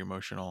yeah, very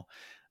emotional.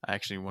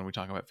 Actually, when we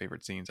talk about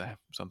favorite scenes, I have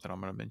something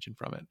I'm going to mention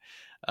from it.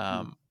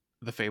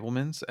 The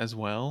Fablemans as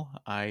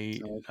well.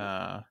 I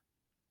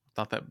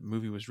thought that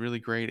movie was really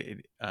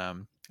great.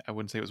 I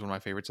wouldn't say it was one of my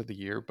favorites of the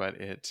year, but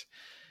it,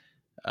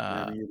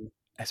 Yeah, uh,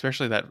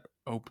 especially that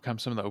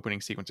some of the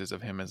opening sequences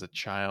of him as a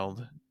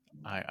child.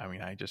 I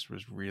mean, I just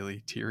was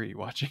really teary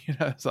watching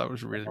it. I thought it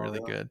was really, oh, really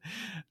yeah. good,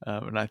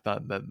 and I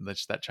thought that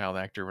that child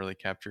actor really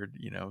captured,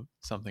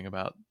 something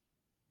about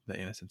the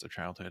innocence of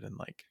childhood and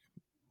like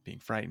being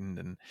frightened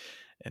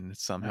and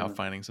somehow Yeah.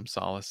 finding some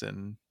solace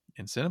in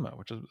cinema,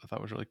 which I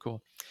thought was really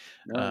cool.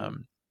 No,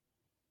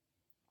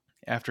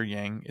 After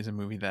Yang is a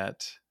movie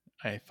that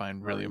I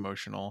find really um,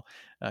 emotional.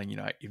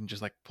 Even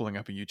just like pulling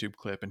up a YouTube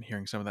clip and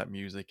hearing some of that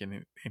music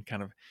and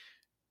kind of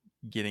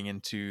getting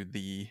into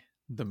the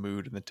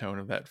mood and the tone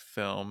of that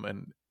film,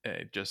 and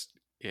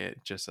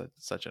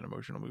such an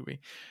emotional movie.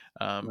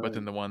 But right.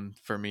 then the one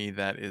for me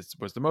that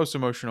was the most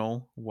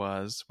emotional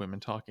was Women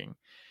Talking,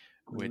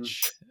 Mhm.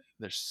 which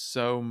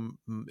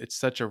it's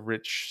such a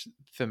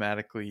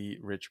thematically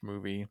rich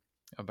movie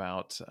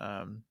about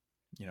a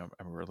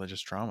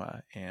religious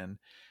trauma, and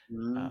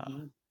uh,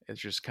 Mhm.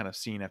 it's just kind of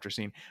scene after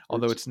scene.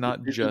 Although Preach, it's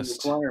not preaching to the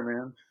just choir,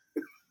 man.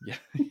 yeah,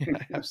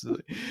 yeah,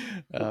 absolutely.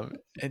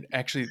 And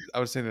actually, I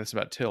would say this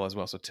about Till as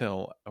well. So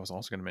Till, I was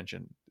also going to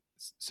mention,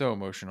 so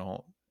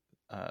emotional,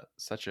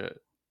 such a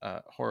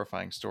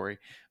horrifying story.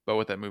 But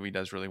what that movie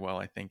does really well,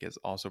 I think, is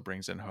also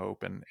brings in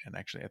hope, and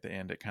actually at the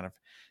end, it kind of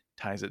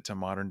ties it to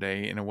modern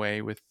day in a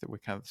way with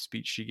kind of the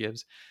speech she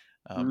gives.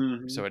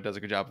 So Mhm. it does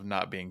a good job of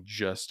not being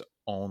just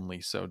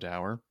only so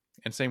dour.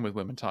 And same with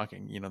Women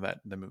Talking.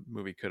 That the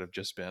movie could have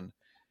just been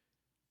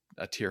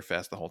a tear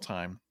fest the whole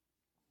time,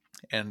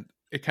 and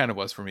it kind of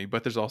was for me.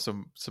 But there's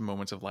also some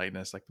moments of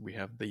lightness, like we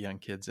have the young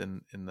kids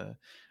in the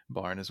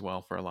barn as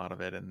well for a lot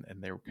of it, and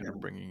they were kind Yeah. of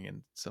bringing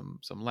in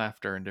some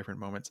laughter in different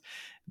moments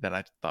that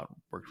I thought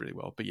worked really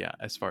well. But yeah,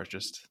 as far as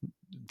just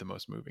the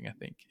most moving, I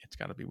think it's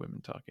got to be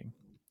Women Talking.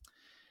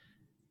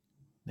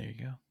 There you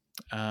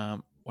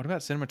go. What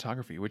about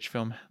cinematography? Which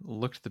film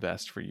looked the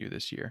best for you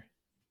this year?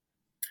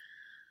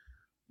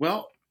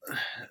 Well,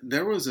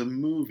 there was a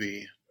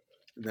movie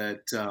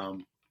that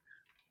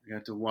I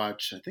got to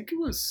watch. I think it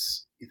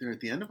was either at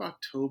the end of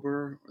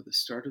October or the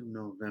start of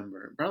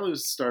November. Probably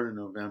was the start of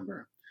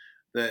November.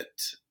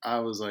 That I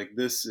was like,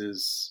 this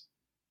is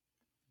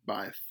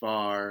by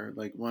far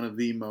like one of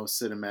the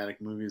most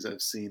cinematic movies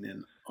I've seen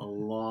in a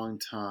long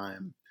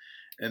time.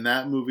 And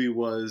that movie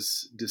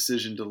was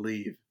Decision to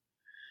Leave.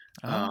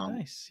 Oh, Um,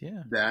 nice.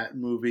 Yeah. that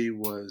movie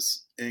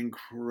was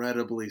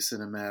incredibly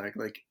cinematic.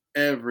 Like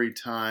every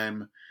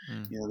time,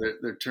 Mm, you know,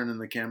 they're turning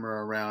the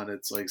camera around,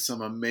 it's like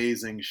some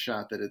amazing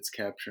shot that it's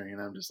capturing,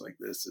 and I'm just like,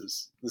 this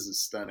is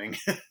stunning.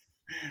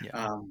 yeah.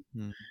 um,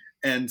 Mm,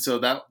 and so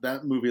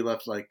that movie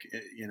left like,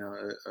 you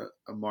know,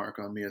 a mark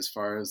on me as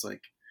far as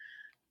like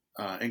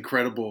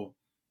incredible,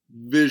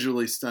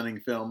 visually stunning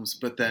films.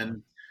 But yeah.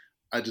 then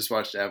I just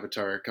watched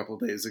Avatar a couple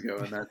days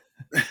ago, and that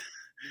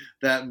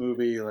that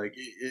movie, like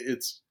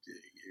it's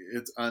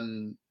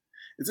un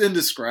it's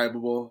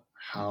indescribable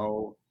Mm,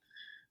 how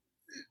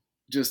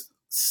just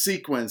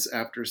sequence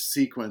after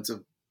sequence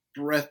of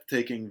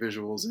breathtaking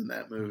visuals in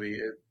that movie. mm,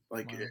 It,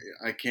 like wow.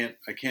 I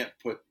can't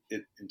put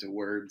it into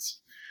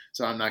words,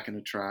 so I'm not going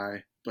to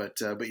try. But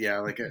yeah,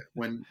 like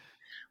when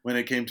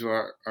it came to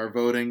our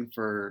voting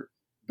for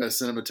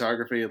best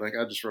cinematography, like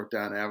I just wrote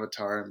down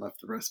Avatar and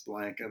left the rest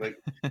blank. I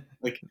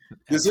like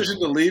Decision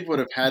to Leave would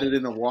have had it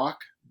in a walk,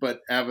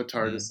 but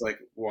Avatar just like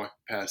walked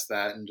past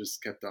that and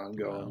just kept on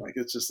going. Wow. Like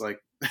it's just like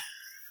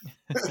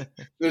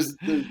there's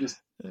just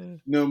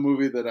no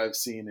movie that I've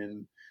seen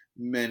in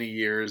many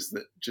years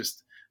that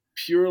just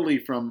purely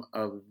from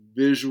a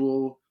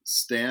visual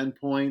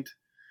standpoint,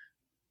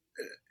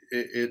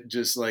 it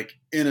just like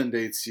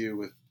inundates you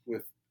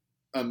with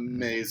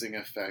amazing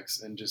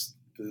effects, and just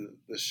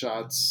the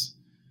shots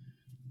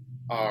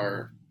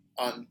are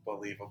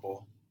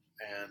unbelievable.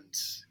 And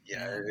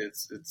yeah,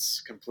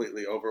 it's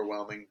completely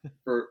overwhelming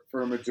for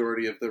a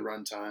majority of the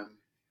runtime.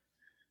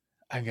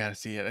 I gotta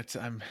see it.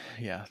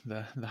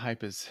 The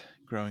hype is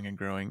growing and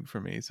growing for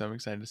me, so I'm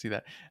excited to see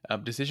that.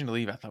 Decision to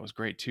Leave I thought was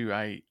great too.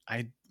 I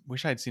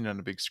wish I'd seen it on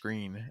a big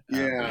screen. But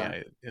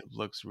Yeah. it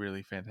looks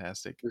really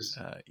fantastic,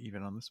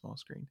 even on the small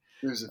screen.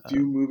 There's a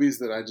few movies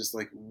that I just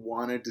like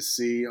wanted to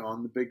see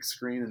on the big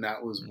screen, and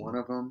that was one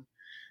of them.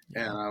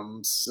 Yeah. And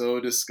I'm so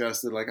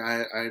disgusted. Like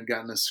I had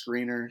gotten a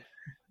screener,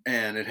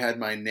 and it had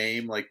my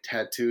name like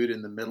tattooed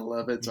in the middle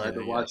of it, so I had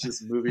to watch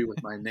this movie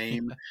with my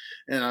name,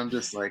 and I'm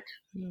just like,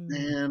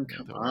 man,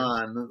 come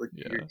on, like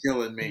you're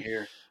killing me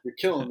here. You're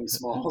killing me,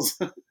 Smalls.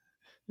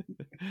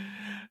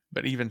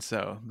 But even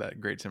so, that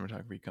great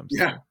cinematography comes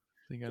Yeah. through.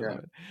 So you gotta love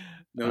it.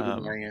 No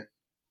denying it.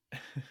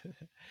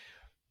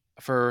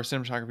 For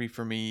cinematography,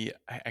 for me,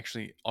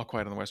 All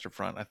Quiet on the Western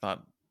Front, I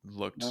thought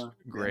looked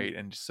great,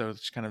 and so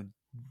it's kind of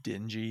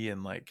dingy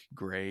and like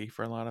gray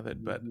for a lot of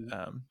it, but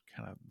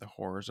kind of the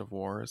horrors of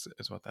war is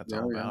what that's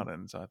all about,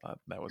 and so I thought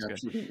that was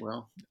good.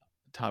 Well,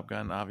 Top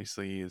Gun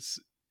obviously is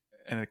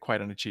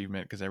quite an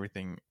achievement because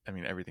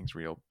everything's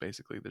real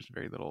basically. There's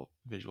very little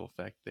visual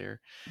effect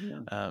there.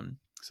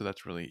 So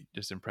that's really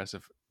just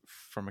impressive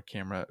from a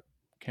camera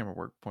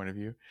work point of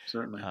view.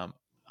 Certainly.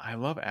 I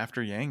love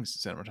After Yang's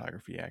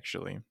cinematography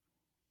actually.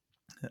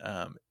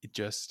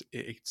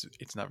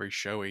 It's not very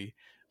showy,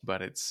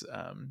 but it's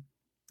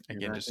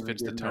again just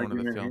fits the tone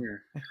of the film.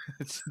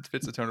 It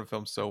fits the tone of the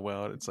film so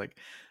well. It's like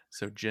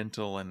so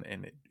gentle, and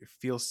it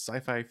feels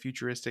sci-fi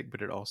futuristic,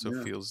 but it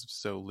also feels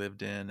so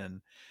lived in.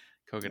 And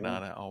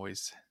Kogonada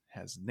always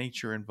has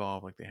nature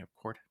involved. Like they have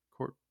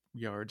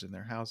courtyards in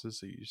their houses,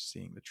 so you're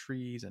seeing the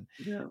trees, and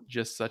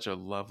just such a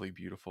lovely,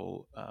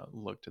 beautiful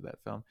look to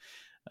that film.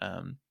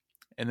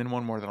 And then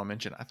one more that I'll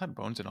mention, I thought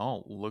Bones and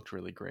All looked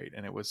really great,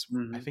 and it was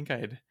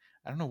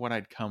I don't know what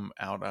I'd come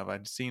out of.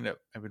 I've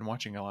been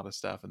watching a lot of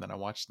stuff, and then I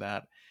watched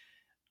that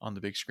on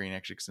the big screen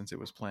actually since it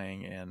was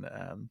playing, and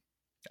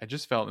I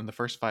just felt in the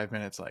first 5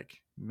 minutes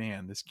like,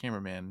 man, this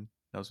cameraman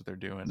knows what they're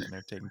doing, and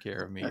they're taking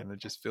care of me, and it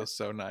just feels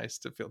so nice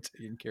to feel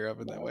taken care of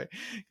in that way.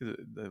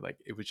 Like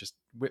it was just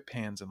whip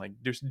pans and like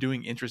just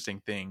doing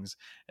interesting things,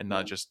 and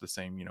not just the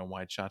same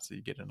wide shots that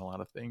you get in a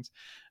lot of things.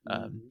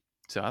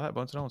 So I thought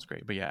Bones and All was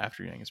great, but yeah,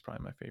 After Yang is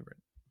probably my favorite.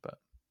 But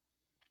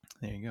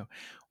there you go.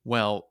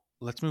 Well,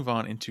 let's move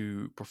on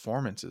into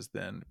performances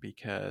then,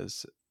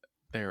 because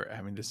this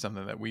is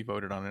something that we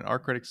voted on in our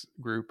critics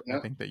group. I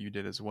think that you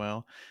did as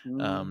well.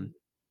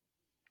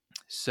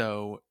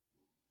 So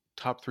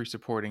top 3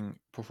 supporting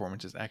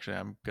performances. Actually,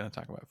 I'm going to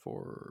talk about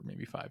 4,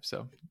 maybe 5.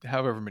 So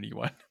however many you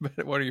want.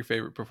 But what are your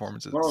favorite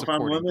performances? Well, if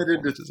I'm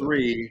limited to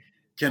 3,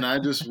 can I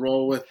just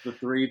roll with the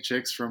 3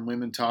 chicks from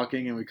Women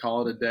Talking and we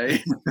call it a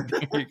day?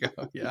 There you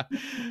go. Yeah.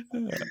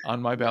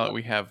 On my ballot,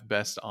 we have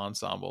Best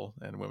Ensemble,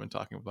 and Women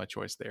Talking with my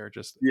choice there.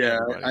 Just I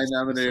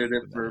nominated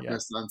it for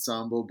Best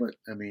Ensemble, but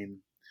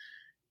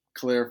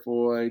Claire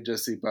Foy,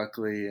 Jessie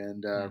Buckley,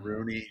 and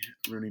Rooney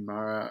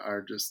Mara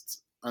are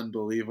just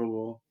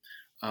unbelievable.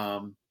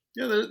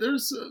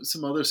 There's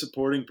some other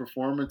supporting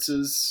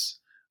performances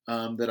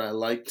that I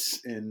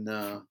liked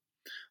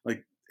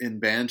in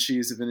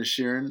Banshees of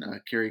Inisherin,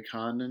 Carrie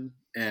Condon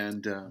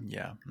and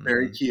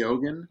Barry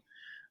Keoghan.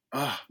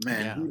 Oh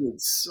man, he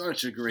did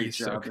such a great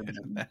job in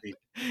that movie.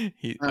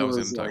 I was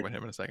going to talk about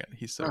him in a second.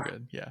 He's so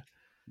good. Yeah.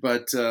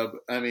 But the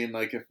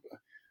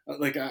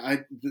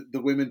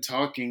Women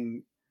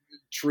Talking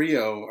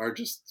trio are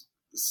just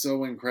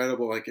so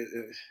incredible. Like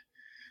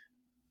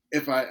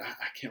if I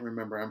can't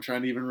remember, I'm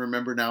trying to even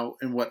remember now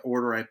in what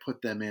order I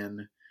put them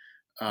in.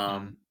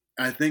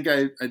 I think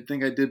I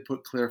did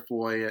put Claire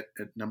Foy at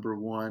number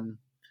 1,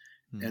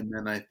 and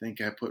then I think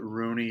I put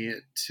Rooney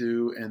at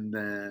 2, and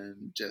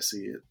then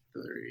Jessie at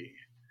 3.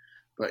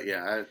 But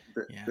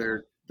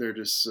they're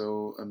just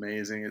so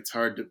amazing. It's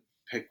hard to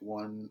pick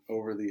one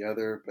over the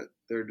other, but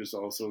they're just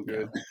all so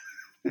good.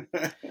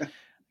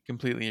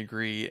 Completely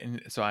agree.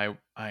 And so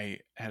I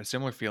had a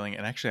similar feeling,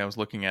 and actually I was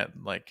looking at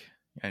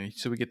and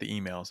so we get the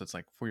emails. It's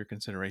like, for your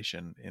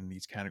consideration in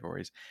these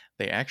categories.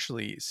 They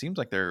actually seems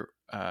like they're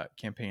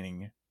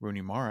campaigning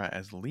Rooney Mara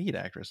as the lead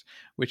actress,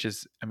 which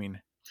is,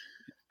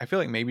 I feel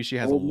like maybe she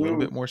has a little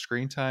bit more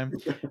screen time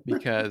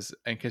because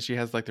she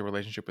has like the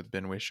relationship with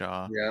Ben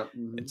Whishaw.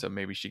 And so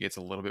maybe she gets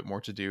a little bit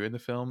more to do in the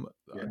film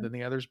than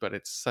the others, but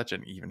it's such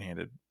an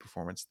even-handed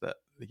performance that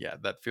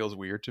feels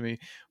weird to me.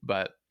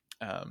 But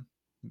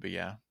But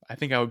yeah, I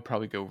think I would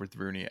probably go with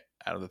Rooney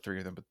out of the three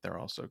of them, but they're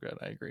all so good.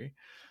 I agree.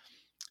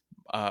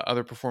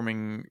 Other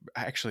performing,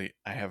 actually,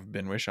 I have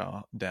Ben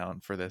Whishaw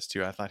down for this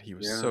too. I thought he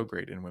was Yeah. so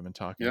great in Women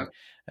Talking Yeah.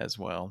 as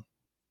well.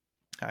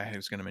 I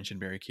was going to mention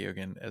Barry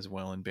Keoghan as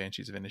well in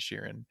Banshees of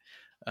Inisherin.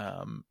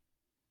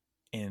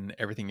 In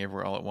Everything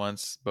Everywhere All at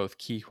Once, both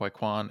Ke Huy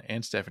Quan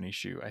and Stephanie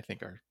Hsu, I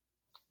think, are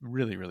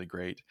really, really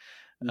great.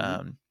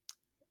 Mhm.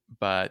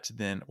 But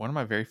then one of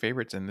my very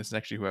favorites, and this is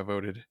actually who I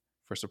voted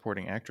for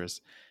supporting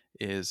actress,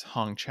 is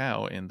Hong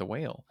Chow in The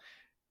Whale,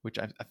 which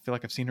I feel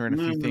like I've seen her in a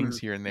few things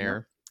here and Yeah.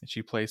 there. And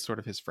she plays sort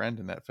of his friend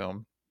in that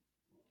film.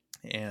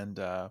 And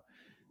I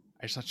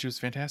just thought she was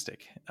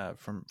fantastic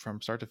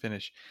from start to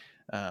finish.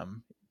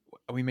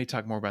 We may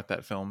talk more about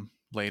that film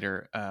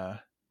later. I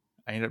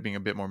ended up being a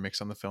bit more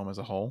mixed on the film as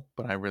a whole,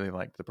 but I really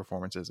liked the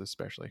performances,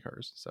 especially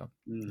hers. So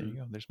there you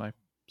go. There's my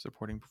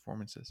supporting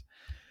performances.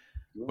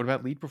 What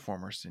about lead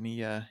performers?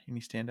 Any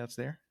standouts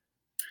there?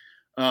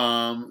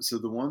 So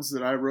the ones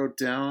that I wrote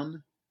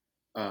down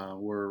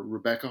were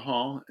Rebecca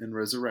Hall in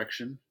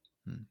Resurrection.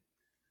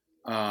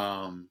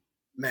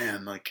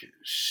 Man, like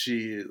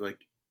she,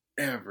 like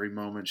every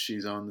moment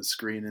she's on the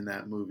screen in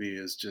that movie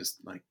is just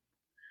like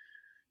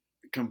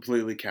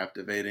completely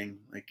captivating.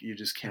 Like you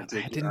just can't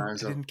I take your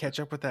eyes off. didn't catch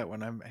up with that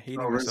one. I'm hating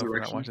Oh, myself for not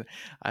Resurrection. watching it.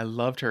 I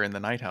loved her in The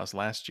Night House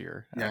last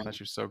year. Yeah. I thought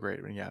she was so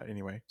great. But yeah,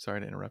 anyway,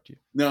 sorry to interrupt you.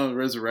 No,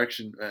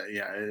 Resurrection.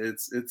 Yeah,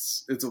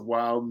 it's a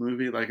wild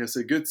movie. Like I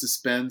said, good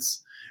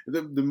suspense.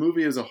 The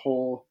movie as a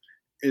whole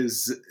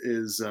is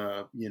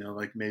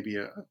like maybe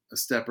a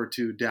step or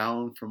two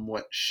down from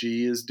what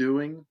she is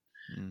doing,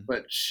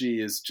 but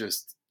she is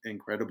just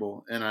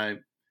incredible. And I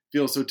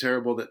feel so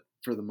terrible that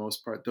for the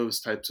most part, those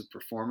types of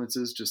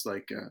performances, just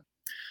like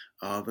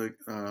the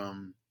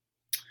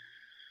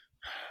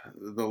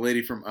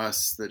lady from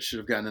Us that should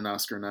have gotten an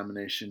Oscar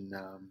nomination,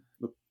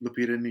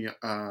 Lupita Nyong'o.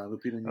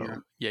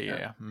 Oh,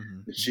 yeah.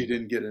 Mm-hmm. That she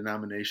didn't get a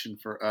nomination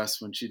for Us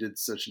when she did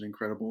such an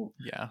incredible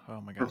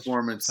oh my gosh,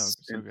 performance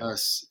so in good.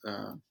 Us.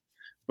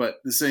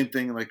 But the same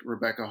thing, like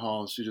Rebecca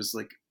Hall, she just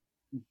like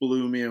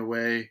blew me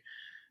away.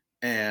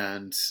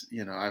 And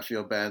I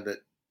feel bad that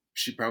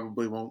she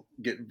probably won't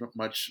get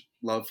much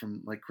love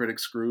from like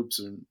critics groups,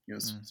 and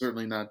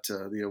certainly not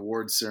the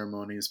awards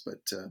ceremonies.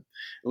 But at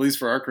least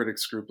for our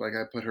critics group, like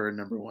I put her in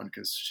number one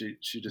because she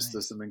just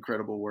does some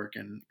incredible work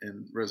in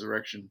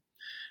Resurrection.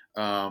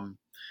 And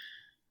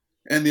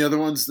the other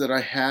ones that I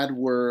had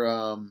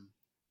were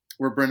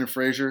Brendan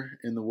Fraser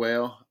in The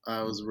Whale.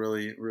 I was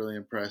really, really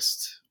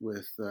impressed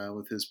with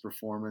his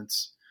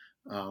performance.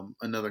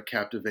 Another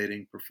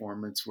captivating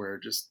performance where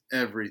just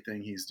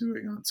everything he's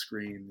doing on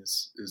screen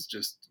is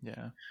just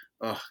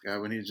oh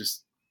god, when he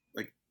just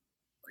like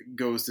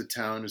goes to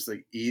town, just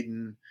like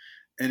eating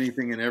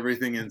anything and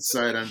everything in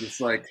sight. I'm just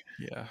like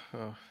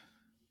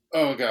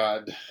oh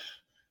god,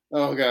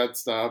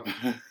 stop.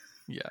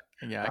 Yeah.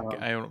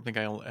 I don't think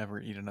I'll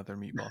ever eat another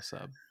meatball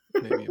sub.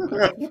 Maybe in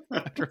my life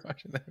after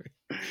watching that movie.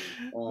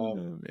 Oh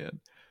man.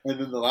 And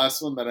then the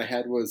last one that I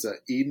had was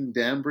Eden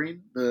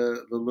Dambreen,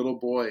 the little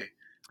boy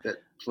that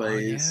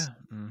plays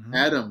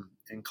Adam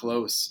in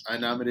Close. I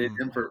nominated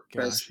him for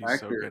Best he's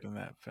Actor. So good in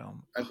that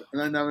film. And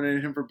I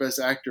nominated him for Best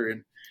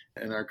Actor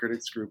in our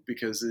critics group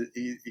because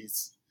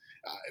he's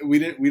we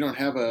don't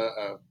have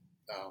a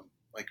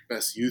like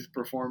Best Youth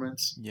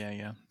Performance.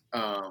 Yeah.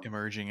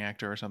 Emerging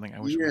actor or something. I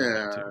wish we had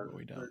that too, but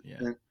we don't.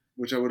 Yeah.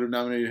 Which I would have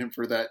nominated him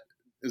for that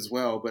as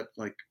well, but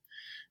like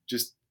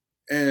just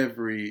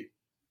every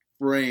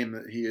frame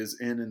that he is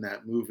in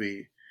that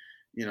movie,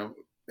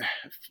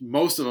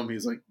 most of them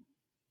he's like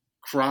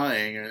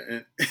crying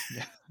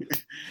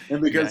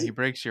and because he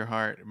breaks your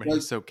heart, but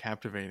he's so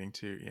captivating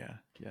too. Yeah.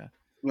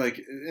 Like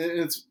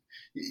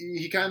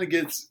he kind of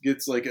gets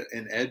like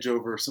an edge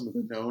over some of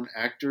the known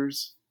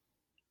actors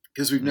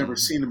because we've never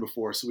seen him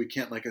before, so we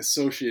can't like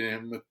associate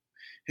him with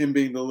him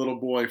being the little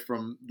boy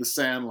from The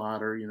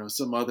Sandlot or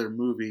some other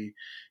movie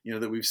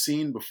that we've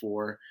seen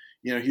before.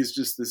 He's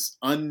just this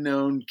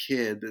unknown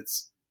kid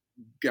that's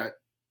got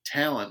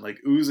talent like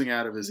oozing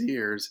out of his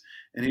ears,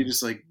 and he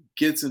just like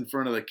gets in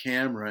front of the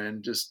camera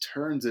and just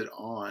turns it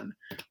on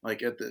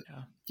like at the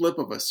flip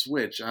of a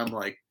switch. I'm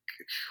like,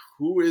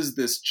 who is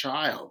this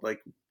child?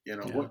 Like,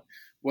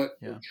 what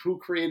who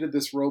created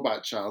this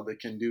robot child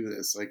that can do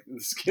this? Like,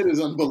 this kid is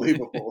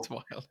unbelievable. It's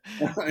wild.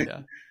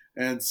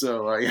 And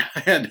so I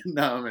had to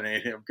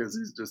nominate him because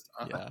he's just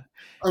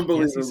unbelievable.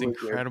 He has these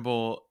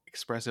incredible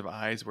expressive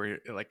eyes where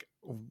like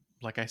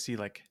I see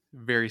like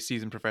very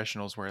seasoned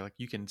professionals where like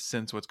you can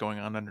sense what's going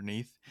on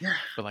underneath.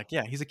 But like,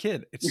 he's a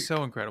kid. It's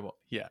so incredible.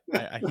 He's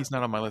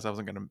not on my list. I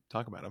wasn't going to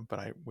talk about him, but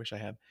I wish I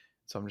had.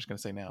 So I'm just going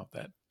to say now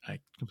that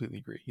I completely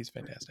agree. He's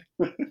fantastic.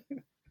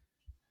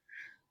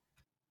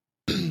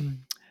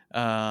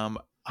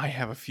 I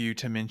have a few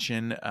to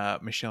mention.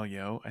 Michelle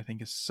Yeoh, I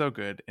think, is so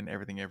good in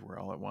Everything Everywhere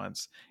All at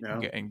Once,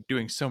 and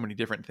doing so many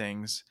different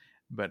things.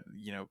 But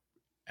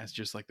as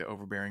just like the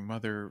overbearing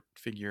mother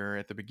figure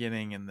at the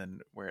beginning, and then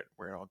where it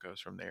all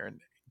goes from there, and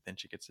then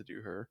she gets to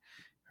do her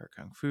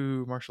kung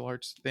fu martial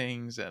arts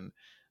things, and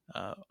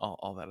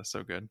all that is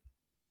so good.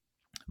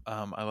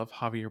 I love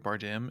Javier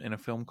Bardem in a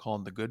film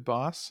called The Good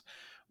Boss,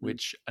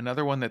 which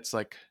another one that's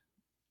like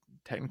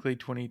technically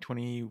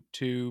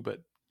 2022,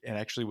 but it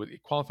actually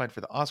it qualified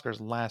for the Oscars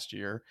last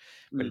year,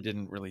 but it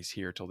didn't release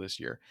here till this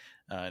year.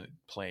 It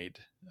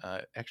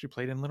actually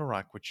played in Little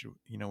Rock, which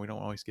we don't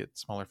always get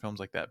smaller films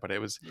like that. But it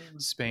was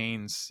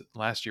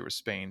last year was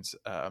Spain's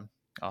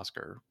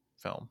Oscar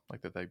film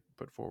like that they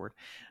put forward,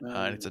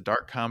 and it's a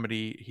dark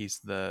comedy. He's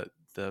the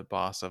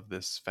boss of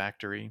this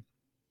factory,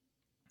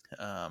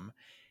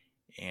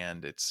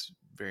 and it's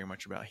very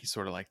much about he's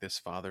sort of like this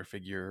father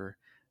figure,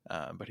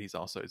 but he's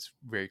also it's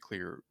very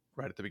clear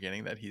right at the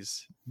beginning that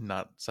he's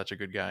not such a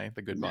good guy.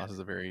 The Good Boss is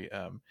a very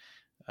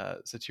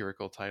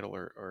satirical title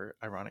or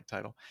ironic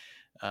title,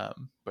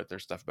 but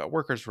there's stuff about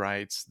workers'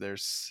 rights.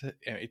 There's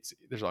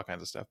all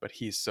kinds of stuff, but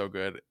he's so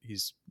good.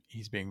 He's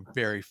being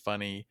very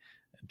funny,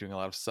 doing a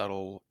lot of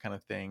subtle kind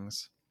of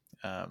things.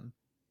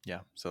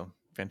 So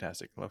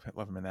fantastic. Love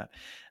him in that.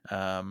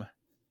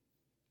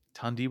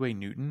 Thandiwe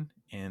Newton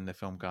in the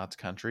film God's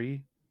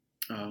Country,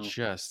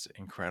 just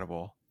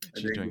incredible.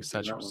 She's doing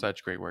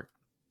such great work.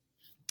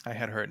 I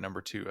had her at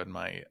number 2 on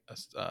my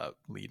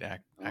lead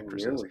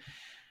actresses.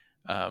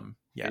 Really?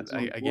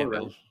 Again,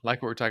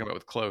 like what we're talking about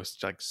with Close,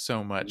 like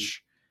so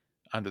much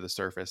under the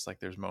surface. Like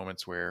there's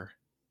moments where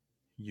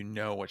you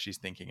know what she's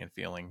thinking and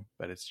feeling,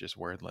 but it's just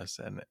wordless.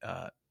 And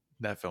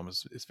that film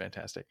is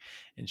fantastic,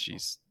 and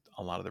she's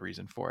a lot of the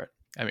reason for it.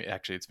 I mean,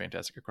 actually, it's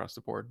fantastic across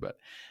the board, but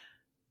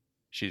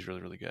she's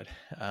really, really good.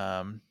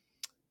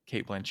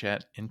 Cate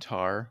Blanchett in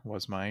Tar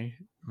was my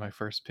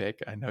first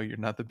pick. I know you're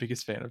not the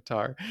biggest fan of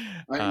Tar.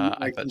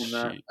 I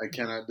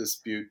cannot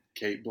dispute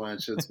Cate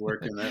Blanchett's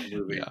work in that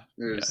movie.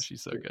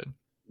 She's so good.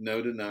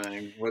 No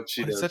denying what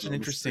she does. It's such an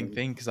interesting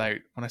thing because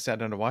when I sat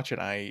down to watch it,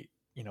 I'm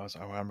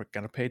going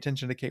to pay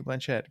attention to Cate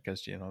Blanchett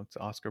because it's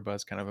Oscar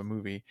buzz kind of a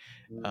movie.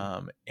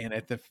 And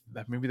at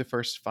maybe the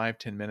first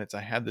 5-10 minutes,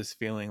 I had this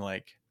feeling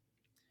like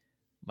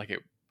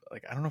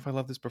I don't know if I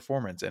love this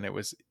performance, and it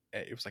was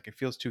like it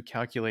feels too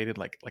calculated.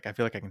 Like I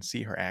feel like I can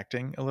see her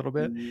acting a little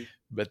bit,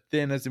 but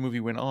then as the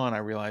movie went on, I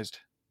realized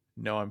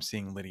no, I'm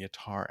seeing Lydia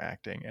Tarr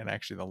acting, and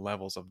actually the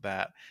levels of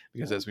that,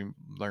 because as we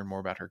learn more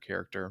about her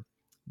character,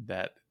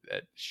 that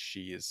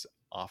she is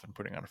often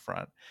putting on a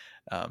front.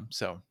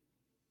 So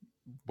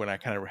when I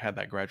kind of had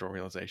that gradual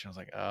realization, I was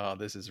like, oh,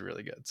 this is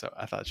really good. So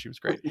I thought she was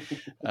great.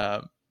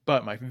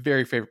 But my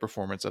very favorite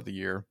performance of the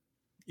year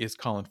is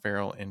Colin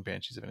Farrell in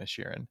Banshees of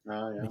Inisherin.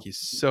 I think he's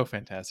so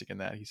fantastic in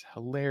that. He's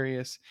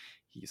hilarious.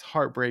 He's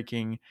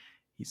heartbreaking.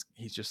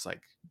 He's just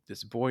like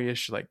this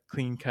boyish, like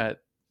clean cut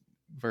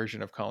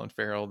version of Colin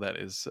Farrell that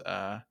is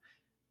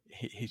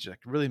he's like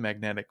really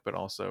magnetic, but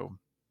also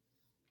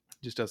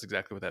just does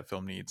exactly what that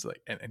film needs.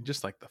 Like and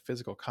just like the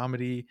physical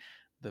comedy,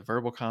 the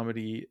verbal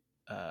comedy,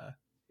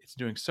 it's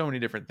doing so many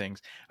different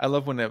things. I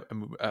love when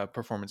a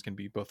performance can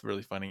be both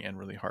really funny and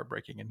really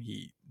heartbreaking, and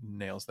he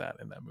nails that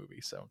in that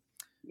movie. So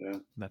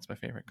that's my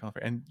favorite Colin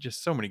Farrell, and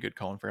just so many good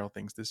Colin Farrell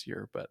things this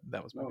year, but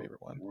that was my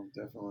favorite one.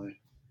 Definitely.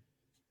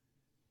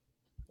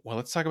 Well,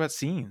 let's talk about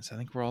scenes. I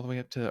think we're all the way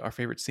up to our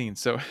favorite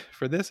scenes. So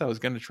for this, I was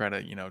going to try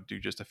to, do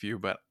just a few,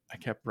 but I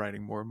kept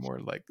writing more and more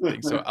like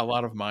things. So a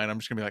lot of mine, I'm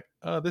just gonna be like,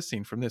 oh, this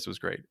scene from this was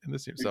great. And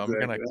this scene. So I'm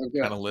going to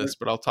kind of list,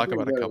 but I'll talk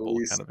about a couple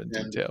kind of in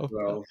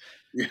detail.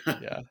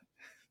 Yeah.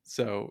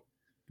 So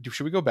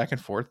should we go back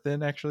and forth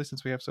then, actually,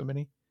 since we have so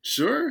many?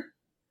 Sure.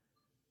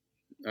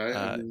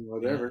 I mean,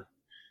 whatever.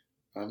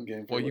 I'm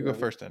game for Well, you go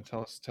first then.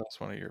 Tell us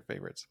one of your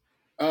favorites.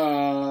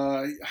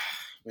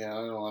 Man,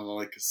 I don't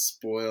want to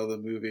spoil the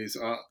movies.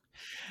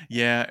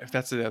 Yeah, if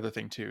that's the other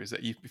thing too, is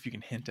that if you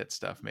can hint at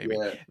stuff, maybe.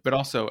 Yeah. But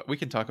also, we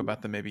can talk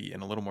about them maybe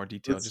in a little more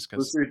detail, just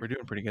because we're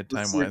doing pretty good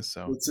time wise.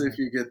 So let's see if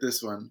you get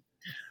this one.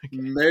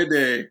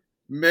 Okay.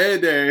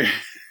 Mayday.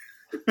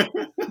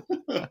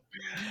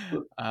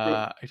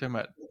 Are you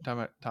talking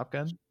about Top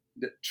Gun?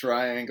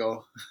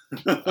 Triangle.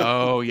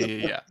 Oh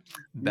yeah.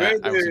 I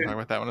was talking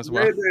about that one as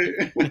well.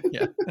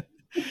 Yeah.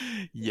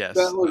 Yes,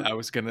 I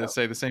was going to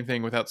say the same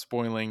thing without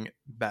spoiling.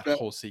 That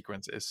whole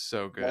sequence is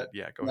so good.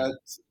 Go ahead. That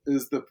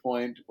is the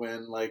point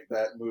when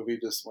that movie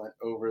just went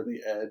over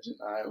the edge, and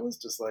I was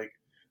just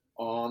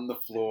on the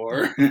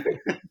floor.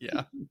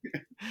 Yeah.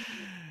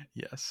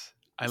 Yes,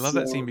 I love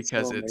that scene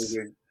because it's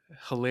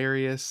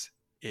hilarious.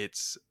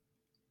 It's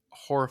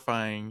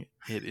horrifying.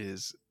 It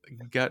is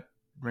gut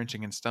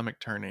wrenching and stomach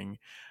turning.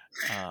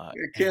 I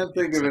can't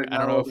think of it. I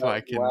don't know if I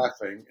can.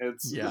 Laughing.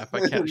 If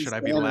I can't, should I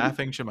be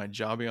laughing? Should my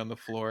jaw be on the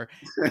floor?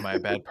 Am I a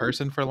bad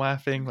person for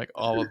laughing? Like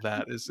all of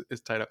that is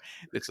tied up.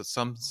 It's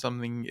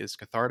something is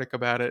cathartic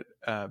about it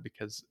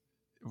because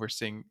we're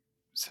seeing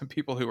some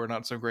people who are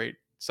not so great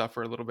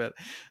suffer a little bit.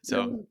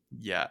 So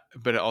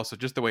but also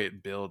just the way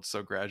it builds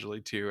so gradually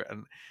too,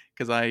 and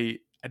because I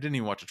didn't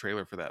even watch a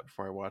trailer for that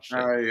before I watched it.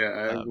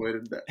 I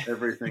avoided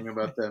everything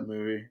about that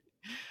movie.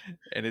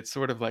 And it's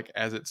sort of like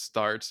as it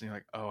starts and you're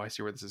like, oh, I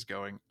see where this is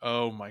going.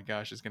 Oh my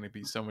gosh, it's going to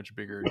be so much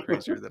bigger and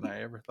crazier than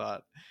I ever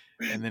thought.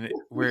 And then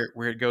where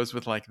it goes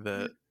with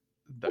the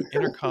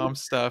intercom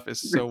stuff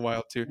is so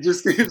wild too.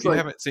 Just if you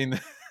haven't seen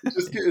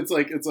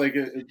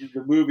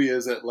the movie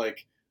is at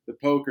the the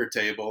poker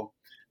table.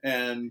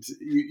 And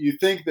you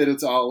think that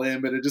it's all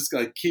in, but it just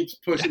like keeps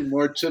pushing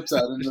more chips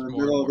out into the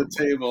More, middle of more, the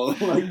table,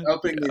 like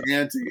upping the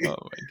ante.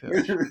 Oh my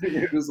gosh.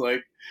 You're just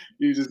like,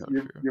 So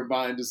true. your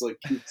mind just like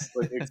keeps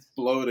like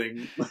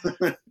exploding.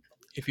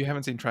 If you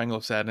haven't seen Triangle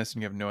of Sadness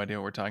and you have no idea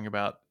what we're talking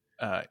about,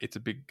 it's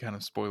a big kind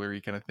of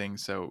spoilery kind of thing.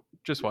 So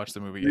just watch the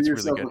movie. Do It's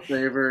yourself really good.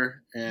 a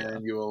favor,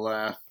 and you will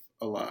laugh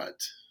a lot.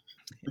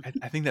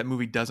 I think that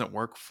movie doesn't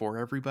work for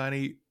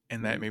everybody,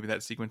 and that maybe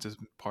that sequence is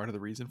part of the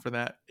reason for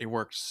that. It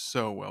worked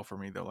so well for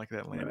me though. Like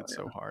that landed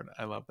so hard.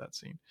 I love that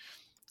scene.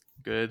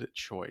 Good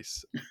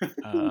choice.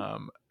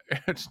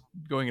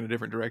 Going in a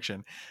different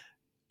direction.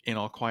 In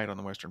All Quiet on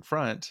the Western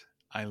Front,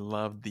 I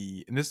love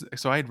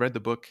so I had read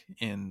the book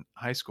in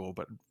high school,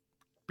 but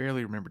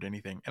barely remembered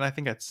anything. And I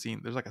think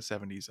there's like a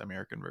 70s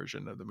American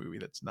version of the movie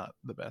that's not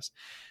the best.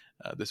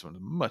 This one's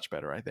much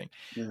better, I think.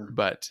 Yeah.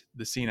 But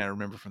the scene I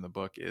remember from the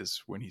book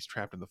is when he's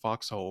trapped in the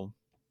foxhole.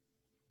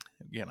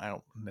 Again, I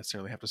don't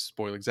necessarily have to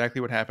spoil exactly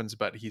what happens,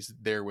 but he's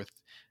there with,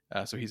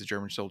 so he's a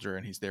German soldier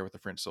and he's there with a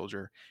French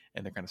soldier,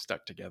 and they're kind of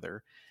stuck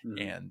together.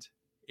 Mhm. And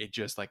it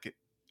just like,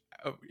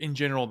 in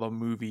general, the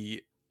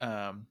movie,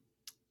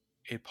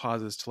 it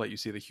pauses to let you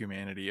see the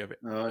humanity of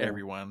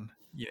everyone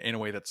in a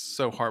way that's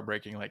so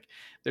heartbreaking. Like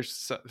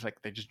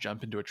like they just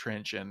jump into a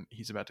trench and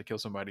he's about to kill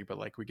somebody, but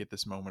like we get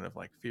this moment of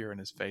like fear in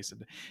his face,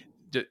 and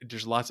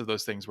there's lots of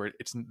those things where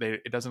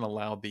it doesn't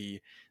allow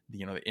the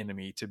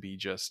enemy to be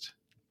just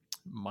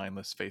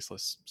mindless,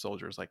 faceless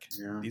soldiers. Like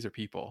these are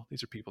people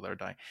that are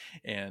dying.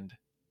 And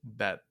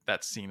that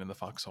scene in the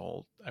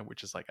foxhole,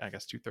 which is like I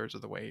guess 2/3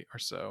 of the way or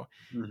so,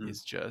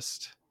 is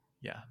just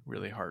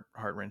really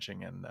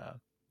heart-wrenching and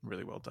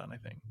really well done, I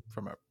think,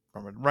 from a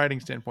writing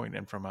standpoint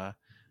and from a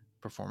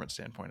performance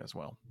standpoint as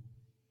well.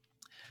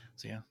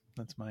 So yeah,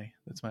 that's my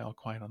All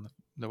Quiet on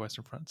the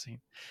Western Front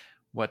scene.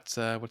 What's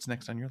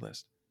next on your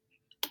list?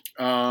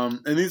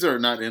 And these are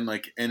not in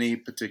like any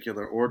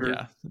particular order.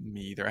 Yeah,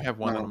 me either. I have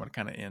one that I'm going to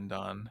kind of end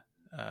on,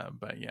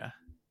 but yeah.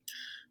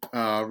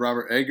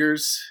 Robert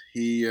Eggers,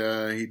 he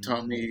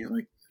taught me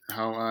like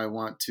how I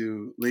want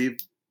to leave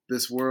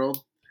this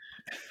world.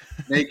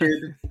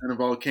 Naked in a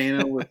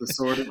volcano with a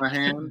sword in my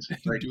hand,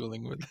 like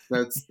dueling with.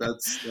 That's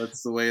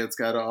the way it's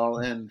got to all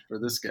end for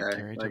this guy.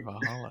 Carry like, to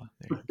Valhalla.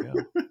 There you go.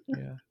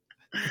 Yeah.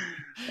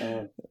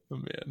 Oh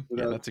man.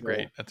 Yeah, that's a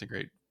great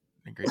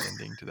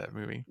ending to that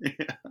movie.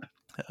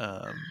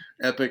 Yeah.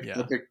 Epic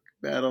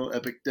battle,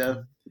 epic death.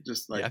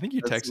 Just like I think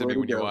you texted me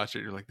when you watched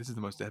it. You're like, "This is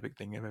the most epic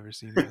thing I've ever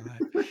seen in my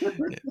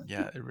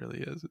life." It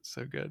really is. It's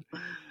so good.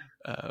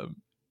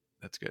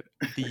 That's good.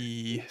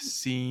 The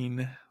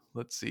scene.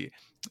 Let's see.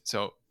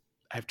 So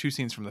I have two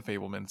scenes from The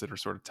Fabelmans that are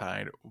sort of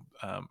tied.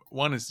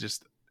 One is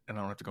just, and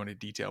I don't have to go into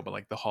detail, but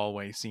like the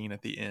hallway scene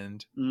at the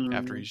end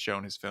after he's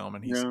shown his film,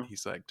 and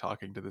he's like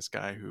talking to this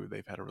guy who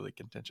they've had a really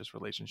contentious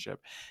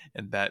relationship,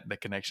 and that the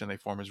connection they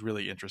form is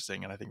really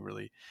interesting and I think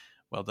really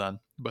well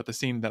done. But the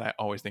scene that I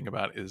always think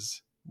about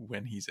is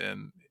when he's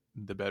in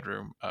the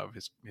bedroom of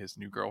his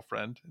new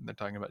girlfriend and they're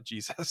talking about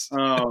Jesus.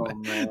 Oh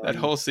man, that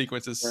whole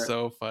sequence is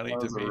so funny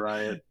to me.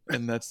 Riot.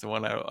 And that's the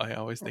one I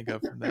always think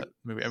of from that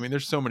movie. I mean,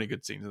 there's so many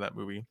good scenes in that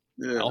movie.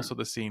 Also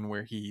the scene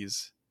where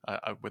he's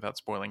without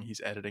spoiling, he's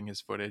editing his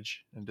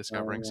footage and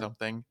discovering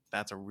something.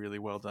 That's a really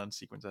well done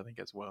sequence, I think,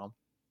 as well.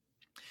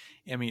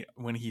 I mean,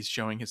 when he's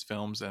showing his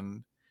films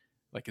and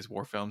like his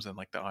war films and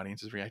like the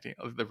audience is reacting,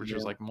 there was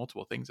just like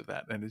multiple things of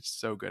that, and it's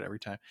so good every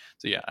time.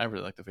 So yeah, I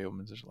really like The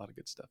Fabelmans. There's a lot of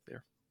good stuff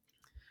there.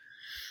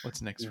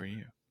 What's next for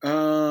you?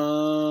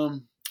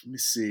 Let me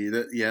see.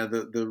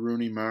 The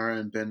Rooney Mara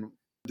and Ben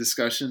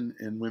discussion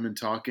in Women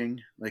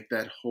Talking, like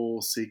that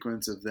whole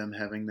sequence of them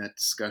having that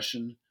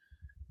discussion,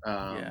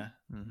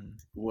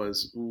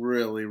 was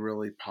really,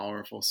 really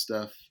powerful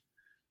stuff.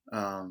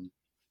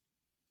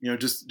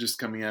 Just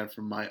coming at it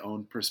from my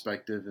own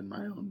perspective and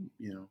my own,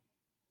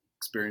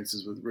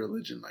 experiences with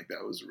religion, like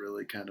that was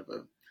really kind of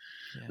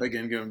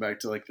again, going back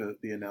to like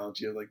the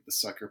analogy of like the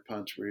sucker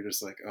punch, where you're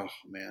just like, oh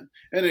man.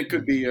 And it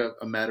could be a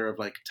matter of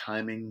like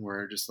timing,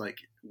 where just like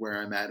where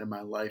I'm at in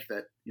my life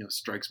that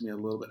strikes me a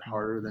little bit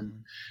harder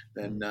than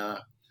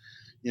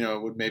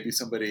it would maybe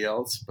somebody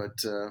else. But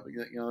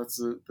that's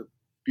the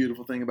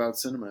beautiful thing about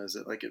cinema, is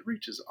that like it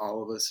reaches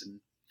all of us and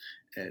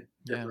at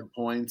different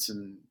points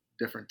and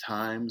different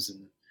times,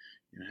 and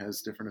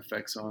has different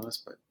effects on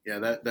us. But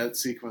that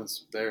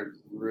sequence there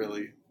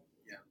really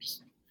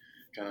just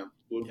kind of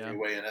blew me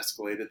away and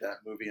escalated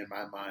that movie in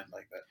my mind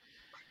like that.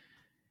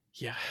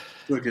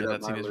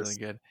 That scene is really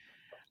good.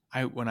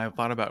 When I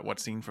thought about what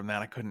scene from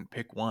that, I couldn't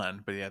pick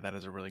one, but that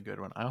is a really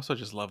good one. I also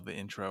just love the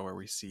intro where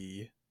we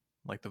see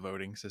like the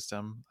voting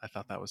system. I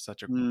thought that was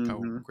such a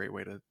great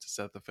way to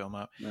set the film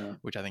up,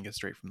 which I think is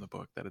straight from the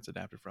book that it's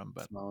adapted from.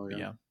 But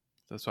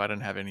so I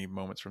didn't have any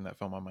moments from that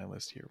film on my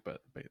list here,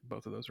 but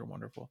both of those are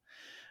wonderful.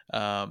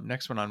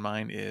 Next one on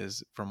mine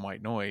is from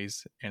White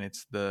Noise, and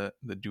it's the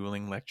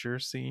dueling lecture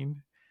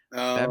scene.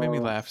 That made me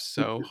laugh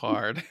so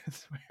hard.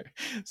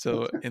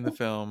 So in the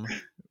film,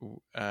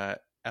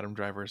 Adam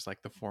Driver is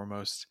like the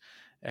foremost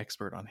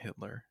expert on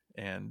Hitler,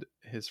 and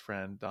his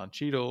friend Don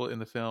Cheadle in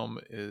the film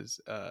is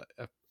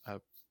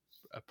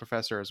a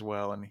professor as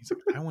well, and he's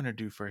like, I want to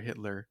do for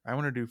Hitler, I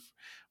want to do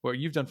what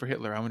you've done for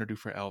Hitler, I want to do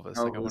for Elvis.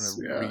 Like I want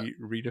Elvis, to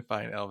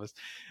redefine Elvis.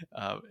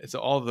 It's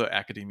all the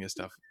academia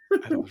stuff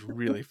I thought was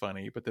really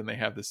funny, but then they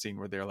have this scene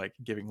where they're like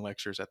giving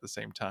lectures at the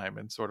same time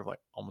and sort of like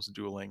almost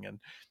dueling, and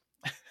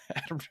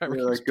Adam Driver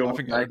Yeah, keeps like going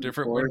popping back out of and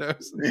different forth.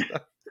 windows and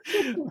stuff.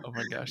 Oh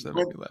my gosh, that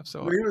made me laugh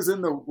so When he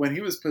hard. when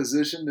he was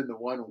positioned in the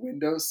one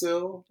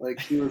windowsill, like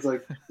he was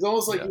like, it's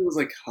almost like Yeah. he was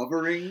like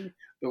hovering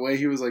the way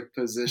he was like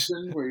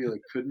positioned, where you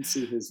like couldn't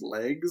see his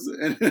legs,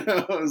 and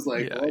I was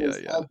like, Yeah, what yeah,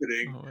 is yeah.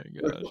 happening? Oh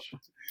my gosh,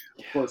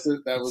 Of course,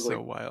 that it's was so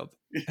like, wild.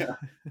 yeah,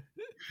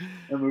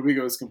 that movie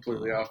goes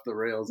completely off the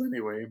rails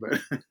anyway. But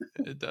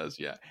It does,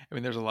 yeah. I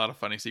mean, there's a lot of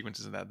funny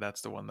sequences in that.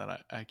 That's the one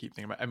that I keep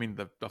thinking about. I mean,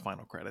 the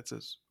final credits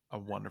is a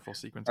wonderful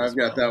sequence as I've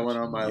got well, that which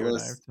one on my you and I have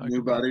list. talked New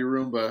about. Body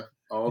Roomba,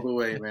 all the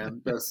way,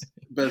 man. Best.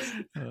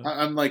 Uh,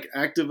 I'm like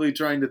actively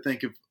trying to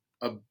think of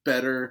a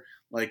better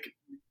like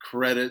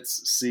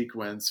credits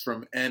sequence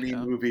from any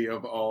Yeah. movie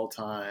of all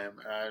time,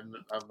 and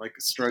I'm like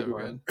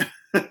struggling.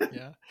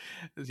 yeah,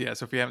 yeah.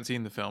 So if you haven't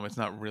seen the film, it's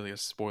not really a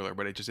spoiler,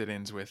 but it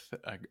ends with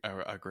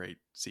a great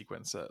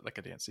sequence, like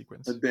a dance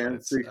sequence. A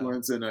dance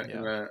sequence in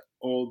a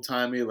old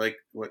timey like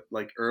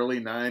early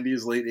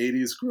 '90s, late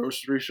 '80s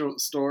grocery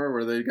store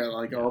where they got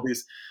like all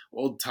these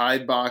old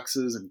Tide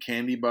boxes and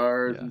candy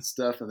bars and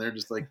stuff, and they're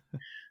just like,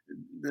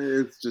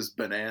 it's just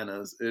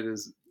bananas. It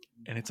is.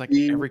 And it's like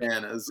every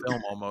bananas.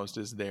 film almost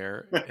is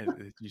there.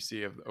 You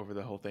see over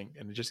the whole thing,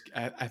 and it just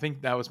I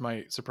think that was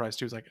my surprise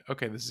too. It's like,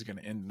 okay, this is going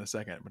to end in a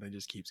second, but it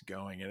just keeps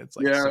going, and it's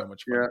like so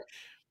much fun.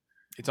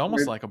 It's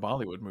almost like a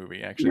Bollywood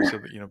movie, actually. So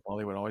that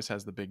Bollywood always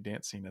has the big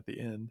dance scene at the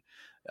end,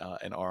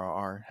 and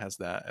RRR has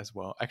that as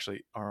well.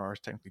 Actually, RRR is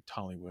technically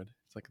Tollywood.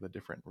 It's like the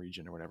different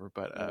region or whatever,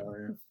 but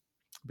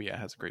it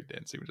has a great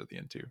dance sequence at the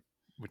end too,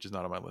 which is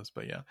not on my list,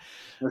 but yeah.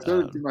 I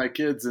showed it to my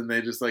kids, and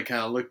they just like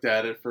kind of looked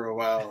at it for a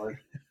while.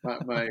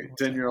 Like my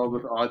 10-year-old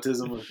with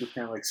autism was just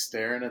kind of like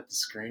staring at the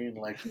screen,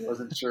 like he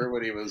wasn't sure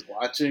what he was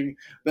watching.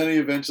 Then he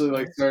eventually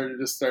like started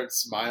to start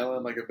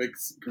smiling, like a big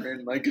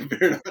grin like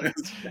appeared on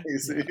his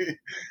face. Yeah,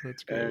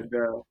 that's great.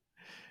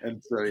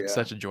 And so it's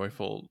such a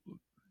joyful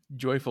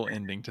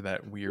ending to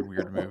that weird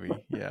movie.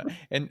 Yeah.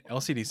 And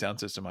LCD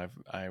Sound System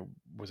I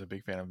was a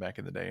big fan of back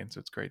in the day, and so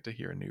it's great to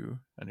hear a new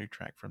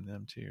track from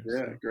them too.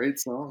 Yeah, so great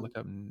song. Look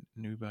up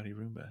New Body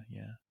Roomba.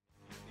 Yeah.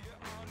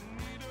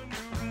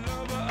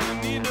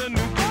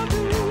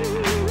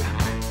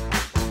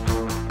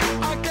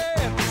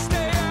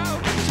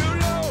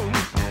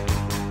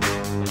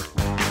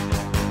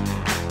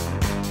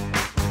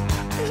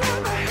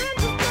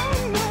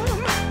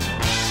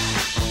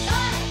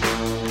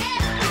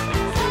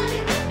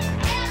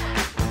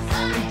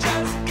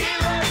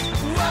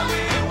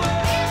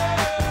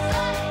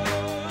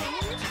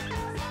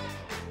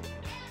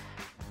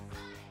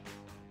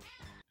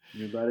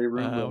 New Body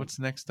Roomba. What's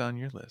next on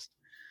your list?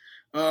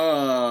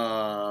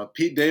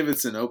 Pete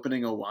Davidson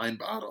opening a wine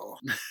bottle.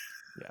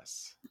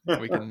 Yes.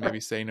 We can maybe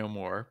say no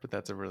more, but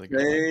that's a really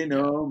good Say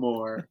no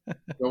more.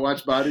 Go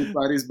watch Bodies.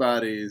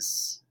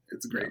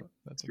 It's great. Yeah,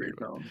 that's a great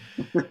film.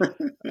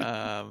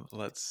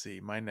 Let's see.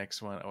 My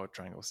next one,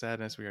 Triangle of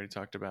Sadness, we already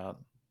talked about.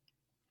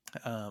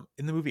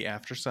 In the movie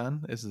After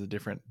Sun, this is a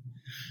different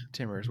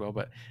Timmer as well,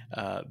 but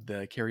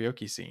the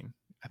karaoke scene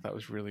I thought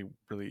was really,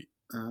 really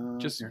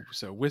just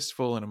so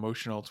wistful and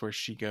emotional. It's where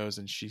she goes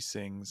and she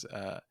sings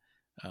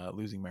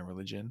Losing My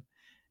Religion,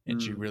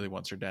 and she really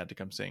wants her dad to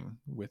come sing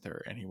with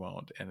her, and he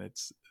won't. And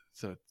it's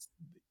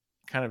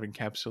kind of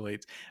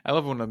encapsulates. I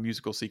love when a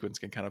musical sequence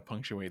can kind of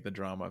punctuate the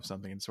drama of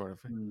something and sort of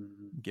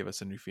give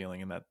us a new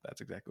feeling, and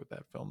that's exactly what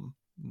that film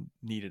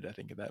needed. I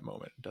think at that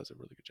moment, it does a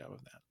really good job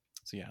of that.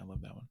 So yeah, I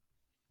love that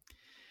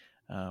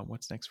one.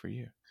 What's next for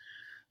you?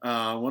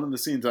 One of the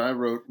scenes I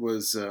wrote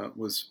was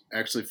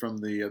actually from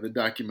the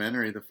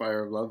documentary, The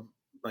Fire of Love,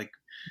 like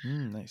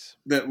nice,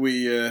 that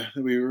we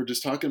were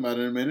just talking about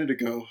it a minute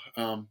ago.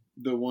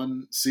 The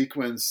one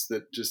sequence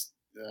that just,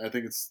 I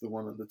think it's the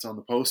one that's on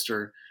the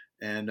poster,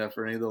 and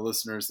for any of the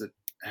listeners that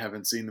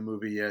haven't seen the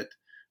movie yet,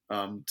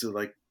 to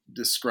like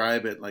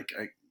describe it, like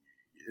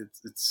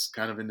it's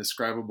kind of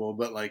indescribable,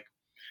 but like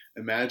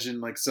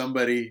imagine like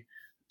somebody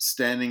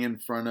standing in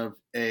front of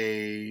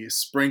a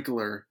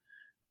sprinkler,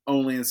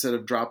 only instead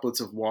of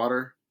droplets of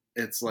water,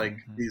 it's like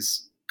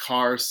these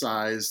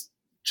car-sized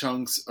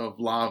chunks of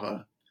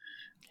lava,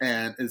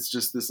 and it's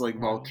just this like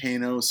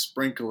volcano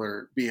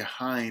sprinkler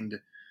behind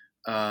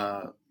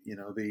the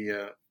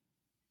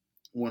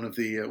one of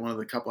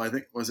the couple. I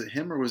think, was it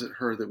him or was it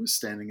her that was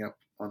standing up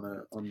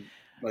on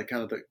like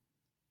kind of the,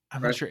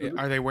 I'm not sure.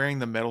 Are they wearing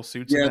the metal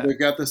suits? Yeah, they've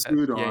got the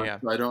suit on. Yeah.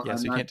 So I don't. Yeah,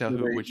 so you can't tell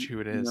who it is. Who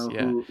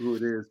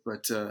it is,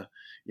 but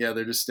yeah,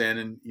 they're just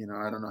standing.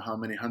 I don't know how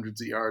many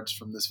hundreds of yards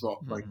from this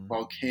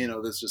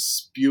volcano that's just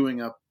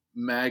spewing up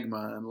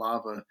magma and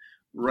lava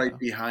right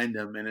behind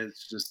them, and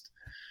it's just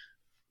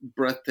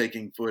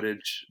breathtaking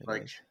footage.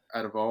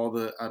 Out of all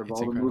the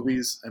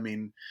movies, I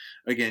mean,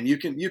 again, you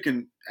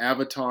can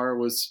Avatar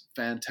was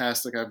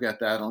fantastic. I've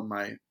got that on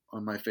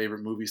on my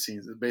favorite movie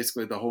scenes.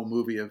 Basically, the whole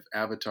movie of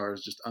Avatar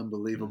is just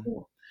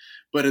unbelievable,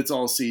 but it's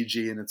all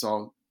CG and it's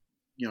all,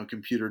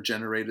 computer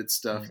generated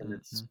stuff, and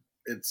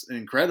it's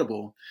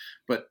incredible.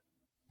 But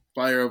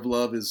Fire of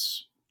Love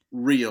is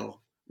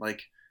real.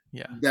 Like,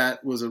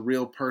 that was a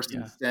real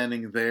person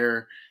standing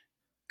there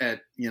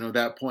at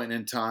that point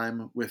in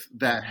time with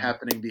that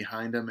happening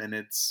behind him, and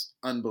it's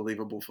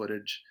unbelievable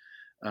footage.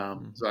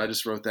 So I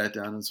just wrote that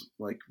down as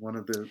like one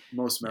of the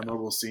most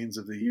memorable scenes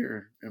of the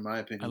year, in my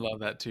opinion. I love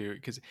that too,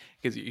 because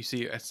you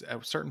see at a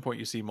certain point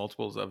you see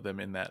multiples of them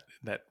in that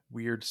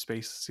weird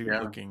spacesuit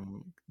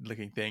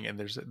looking thing, and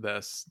there's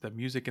the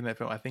music in that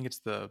film. I think it's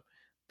the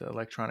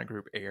electronic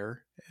group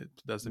Air. It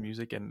does the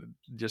music, and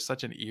just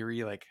such an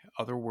eerie, like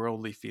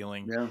otherworldly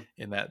feeling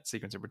in that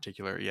sequence in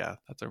particular. Yeah,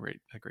 that's a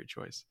great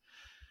choice.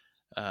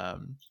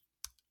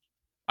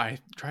 I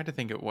tried to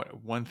think of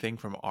what one thing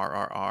from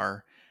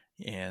RRR,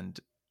 and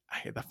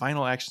the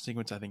final action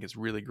sequence I think is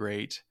really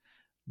great.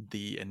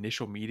 The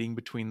initial meeting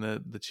between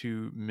the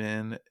two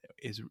men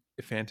is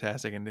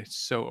fantastic, and it's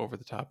so over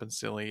the top and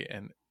silly,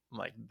 and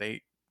like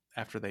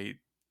after they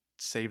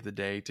save the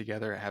day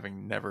together,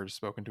 having never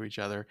spoken to each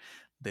other,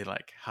 they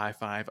like high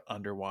five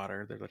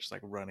underwater. They're just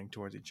like running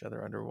towards each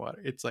other underwater.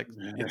 It's like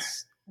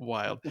it's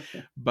wild.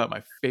 But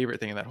my favorite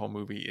thing in that whole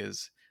movie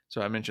is,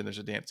 so I mentioned there's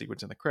a dance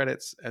sequence in the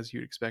credits, as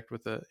you'd expect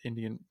with an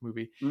Indian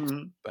movie,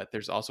 but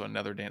there's also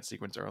another dance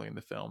sequence early in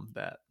the film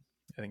that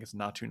I think it's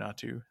Natu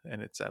Natu,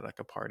 and it's at like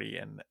a party,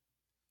 and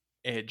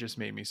it just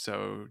made me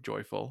so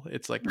joyful.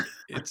 It's like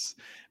it's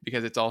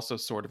because it's also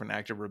sort of an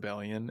act of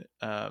rebellion,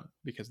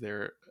 because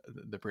the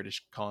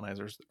British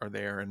colonizers are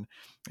there, and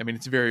I mean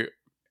it's very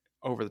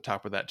over the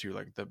top with that too.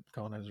 Like the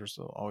colonizers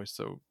are always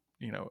so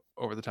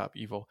over the top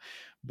evil,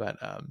 but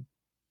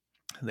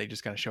they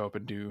just kind of show up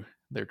and do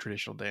their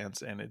traditional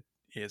dance, and it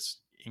is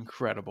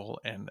incredible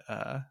and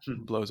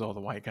blows all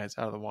the white guys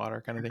out of the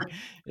water, kind of thing.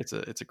 It's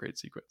a great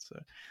sequence. So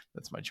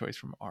that's my choice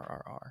from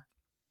RRR.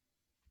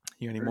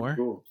 You any more?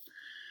 Cool.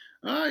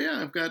 Yeah,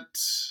 I've got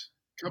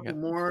a couple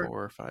more.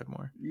 4 or 5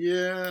 more.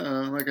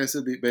 Yeah, like I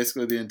said,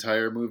 basically the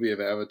entire movie of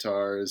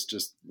Avatar is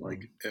just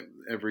like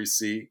every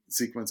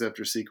sequence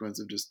after sequence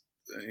of just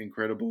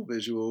incredible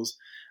visuals.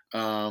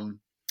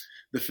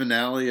 The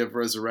finale of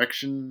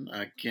Resurrection,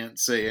 I can't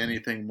say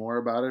anything more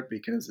about it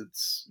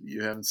because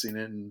you haven't seen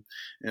it, and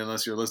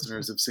unless your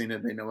listeners have seen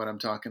it, they know what I'm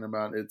talking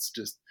about.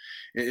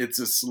 It's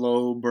a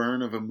slow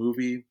burn of a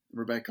movie.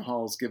 Rebecca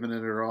Hall's given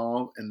it her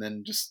all, and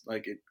then just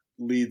like it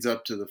leads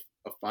up to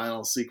a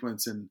final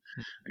sequence in,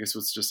 I guess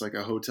what's just like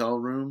a hotel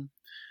room,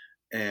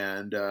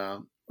 and I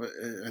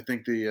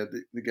think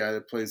the guy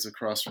that plays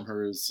across from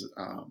her is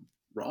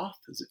Roth.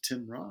 Is it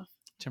Tim Roth?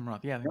 Tim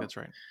Roth, yeah, I think that's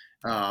right.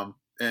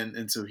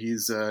 And so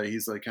he's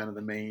like kind of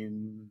the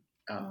main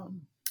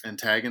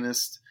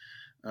antagonist.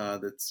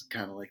 That's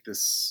kind of like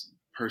this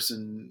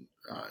person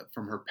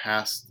from her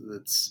past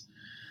that's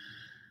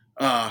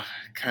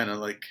kind of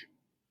like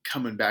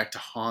coming back to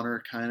haunt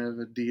her, kind of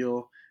a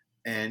deal.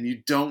 And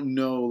you don't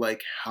know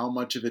like how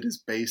much of it is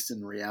based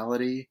in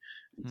reality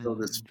until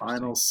this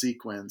final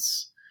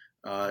sequence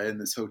in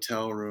this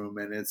hotel room,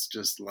 and it's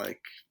just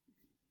like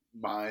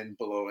mind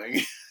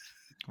blowing.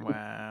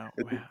 Wow.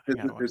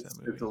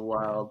 It's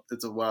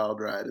a wild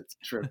ride. It's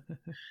a trip.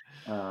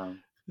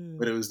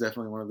 But it was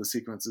definitely one of the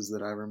sequences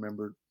that I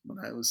remembered when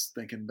I was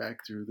thinking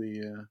back through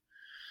the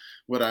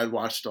what I'd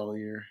watched all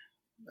year.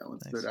 That one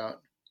stood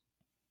out.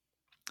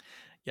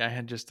 Yeah, I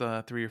had just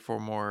 3 or 4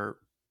 more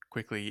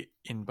quickly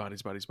in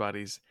Bodies, Bodies,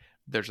 Bodies.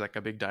 There's like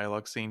a big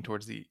dialogue scene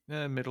towards the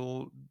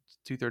middle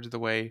 2/3 of the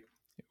way,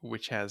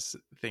 which has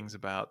things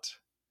about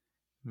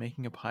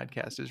making a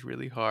podcast is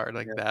really hard.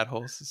 Like that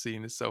whole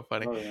scene is so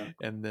funny.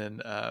 And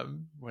then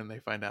when they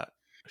find out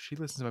she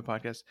listens to my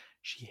podcast,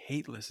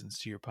 she listens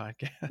to your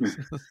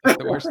podcast. Like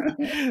the worst.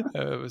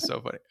 It was so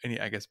funny. And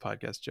I guess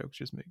podcast jokes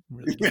just make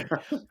really good.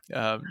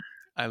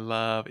 I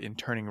love in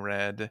Turning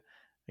Red,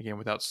 again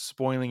without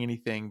spoiling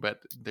anything, but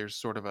there's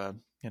sort of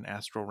an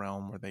astral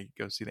realm where they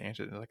go see the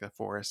ancient, like a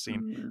forest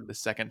scene. The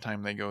second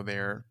time they go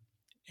there,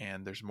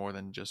 and there's more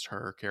than just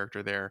her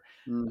character there.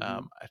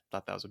 I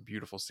thought that was a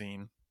beautiful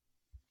scene.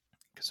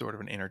 Sort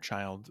of an inner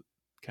child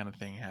kind of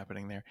thing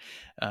happening there.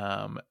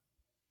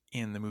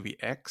 In the movie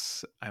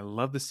X, I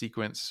love the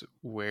sequence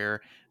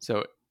where,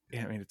 so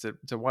I mean,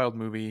 it's a wild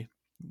movie.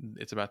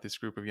 It's about this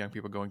group of young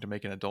people going to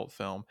make an adult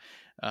film,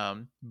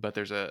 but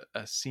there's a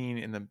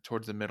scene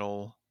towards the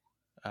middle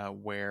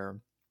where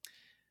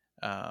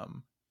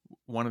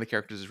one of the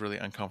characters is really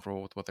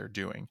uncomfortable with what they're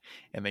doing,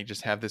 and they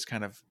just have this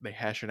kind of, they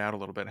hash it out a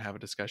little bit and have a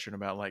discussion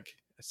about like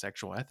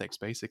sexual ethics,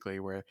 basically,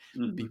 where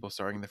people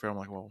starting the film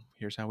like, well,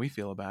 here's how we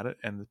feel about it,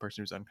 and the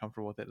person who's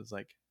uncomfortable with it is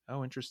like,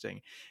 oh,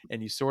 interesting.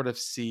 And you sort of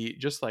see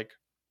just like,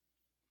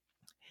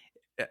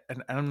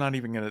 and I'm not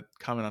even going to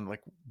comment on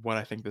like what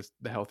I think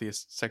the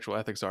healthiest sexual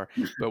ethics are,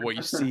 but what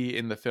you see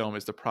in the film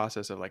is the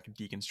process of like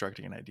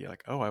deconstructing an idea.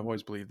 Like, oh, I've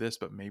always believed this,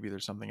 but maybe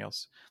there's something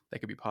else that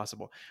could be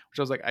possible. Which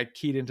I was like, I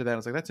keyed into that. I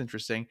was like, that's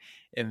interesting.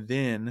 And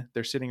then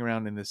they're sitting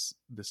around in this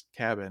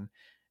cabin,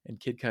 and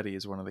Kid Cudi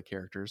is one of the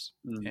characters.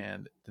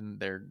 Mm. And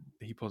then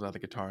he pulls out the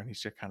guitar and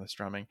he's just kind of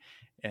strumming,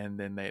 and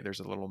then there's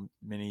a little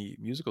mini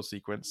musical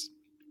sequence.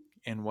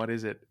 And what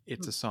is it?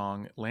 It's a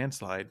song,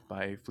 Landslide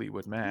by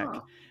Fleetwood Mac,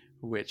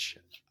 which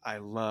I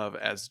love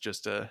as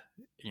just a,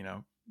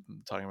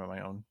 talking about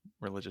my own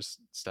religious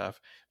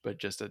stuff, but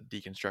just a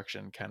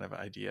deconstruction kind of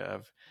idea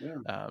of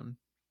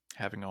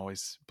having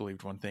always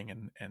believed one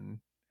thing and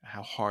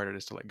how hard it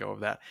is to let go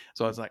of that.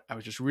 So I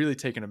was just really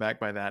taken aback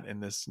by that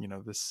in this,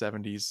 this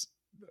 70s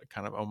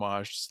kind of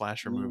homage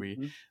slasher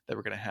movie, that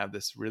we're going to have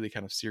this really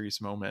kind of serious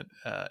moment,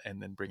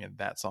 and then bring in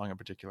that song in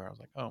particular. I was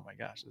like, oh my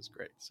gosh, this is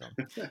great. So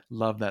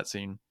love that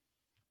scene.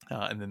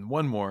 And then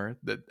one more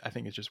that I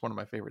think is just one of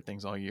my favorite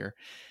things all year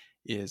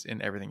is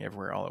in Everything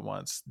Everywhere All at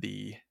Once.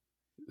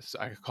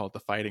 I call it the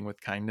fighting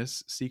with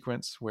kindness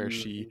sequence, where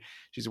she's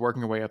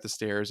working her way up the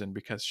stairs, and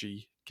because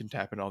she can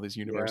tap into all these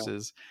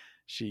universes,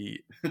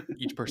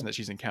 each person that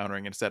she's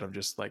encountering, instead of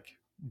just like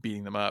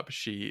beating them up,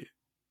 she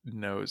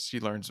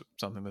learns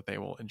something that they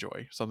will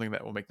enjoy, something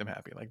that will make them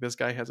happy. Like, this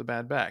guy has a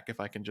bad back, if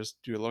I can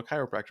just do a little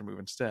chiropractor move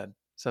instead,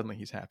 suddenly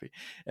he's happy.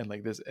 And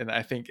like this, and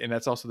I think, and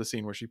that's also the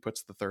scene where she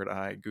puts the third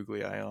eye,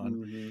 googly eye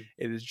on.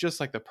 It is just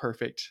like the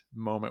perfect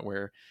moment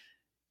where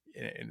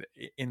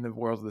in the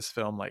world of this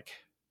film, like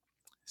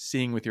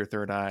seeing with your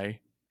third eye,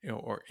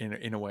 or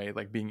in a way,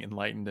 like being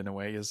enlightened in a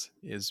way, is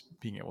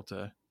being able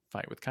to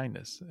fight with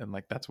kindness. And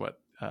like that's what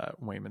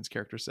Wayman's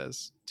character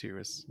says too,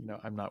 is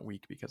I'm not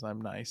weak because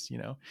I'm nice,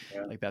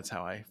 like that's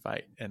how I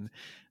fight. And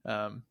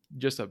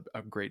just a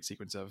great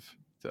sequence of,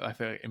 I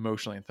feel like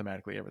emotionally and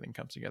thematically everything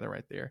comes together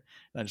right there.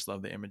 And I just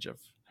love the image of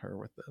her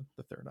with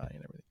the third eye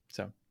and everything.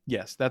 So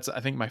yes, that's I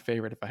think my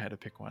favorite if I had to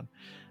pick one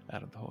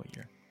out of the whole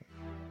year.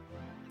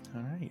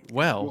 All right,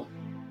 well, cool.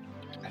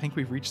 I think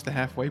we've reached the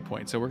halfway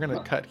point, so we're going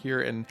to cut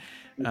here and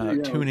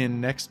tune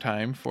in next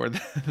time for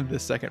the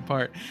second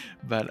part.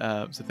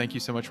 But so thank you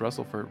so much,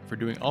 Russell, for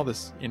doing all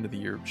this end of the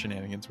year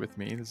shenanigans with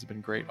me. This has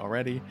been great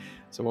already.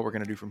 So what we're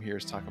going to do from here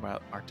is talk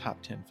about our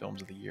top 10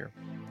 films of the year.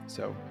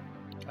 So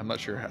I'm not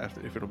sure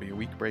if it'll be a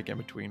week break in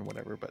between,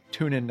 whatever, but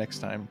tune in next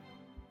time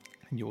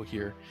and you will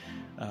hear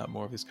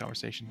more of this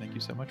conversation. Thank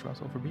you so much,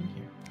 Russell, for being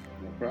here.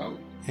 No problem.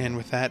 And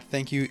with that,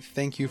 thank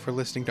you for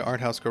listening to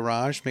Art House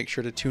Garage. Make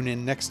sure to tune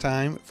in next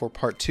time for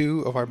part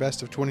 2 of our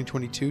Best of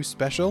 2022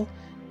 special.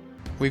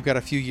 We've got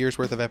a few years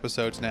worth of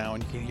episodes now,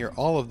 and you can hear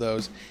all of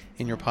those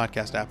in your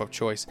podcast app of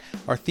choice.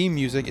 Our theme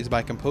music is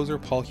by composer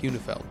Paul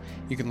Hunefeld.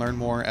 You can learn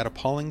more at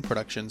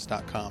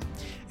appallingproductions.com.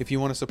 If you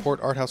want to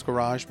support Art House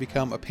Garage,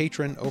 become a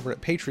patron over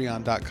at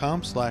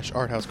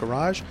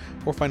patreon.com/arthousegarage,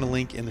 or find a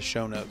link in the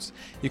show notes.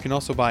 You can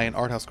also buy an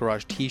Art House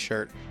Garage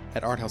t-shirt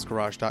at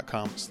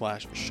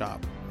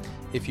arthousegarage.com/shop.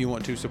 If you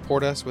want to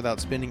support us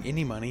without spending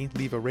any money,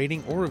 leave a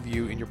rating or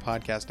review in your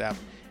podcast app,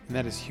 and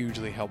that is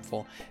hugely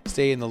helpful.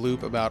 Stay in the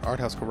loop about Art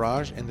House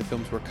Garage and the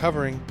films we're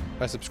covering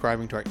by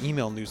subscribing to our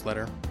email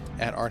newsletter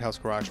at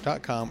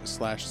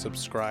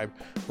arthousegarage.com/subscribe,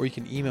 or you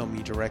can email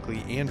me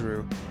directly,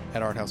 Andrew,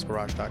 at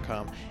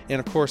arthousegarage.com. And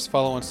of course,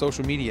 follow on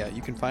social media.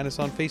 You can find us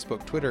on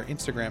Facebook, Twitter,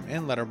 Instagram,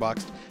 and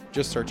Letterboxd.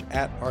 Just search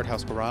at Art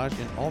House Garage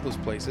in all those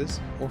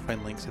places, or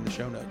find links in the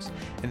show notes.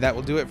 And that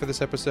will do it for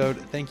this episode.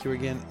 Thank you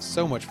again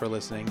so much for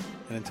listening,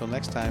 and until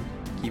next time,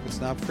 keep it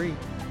snob free.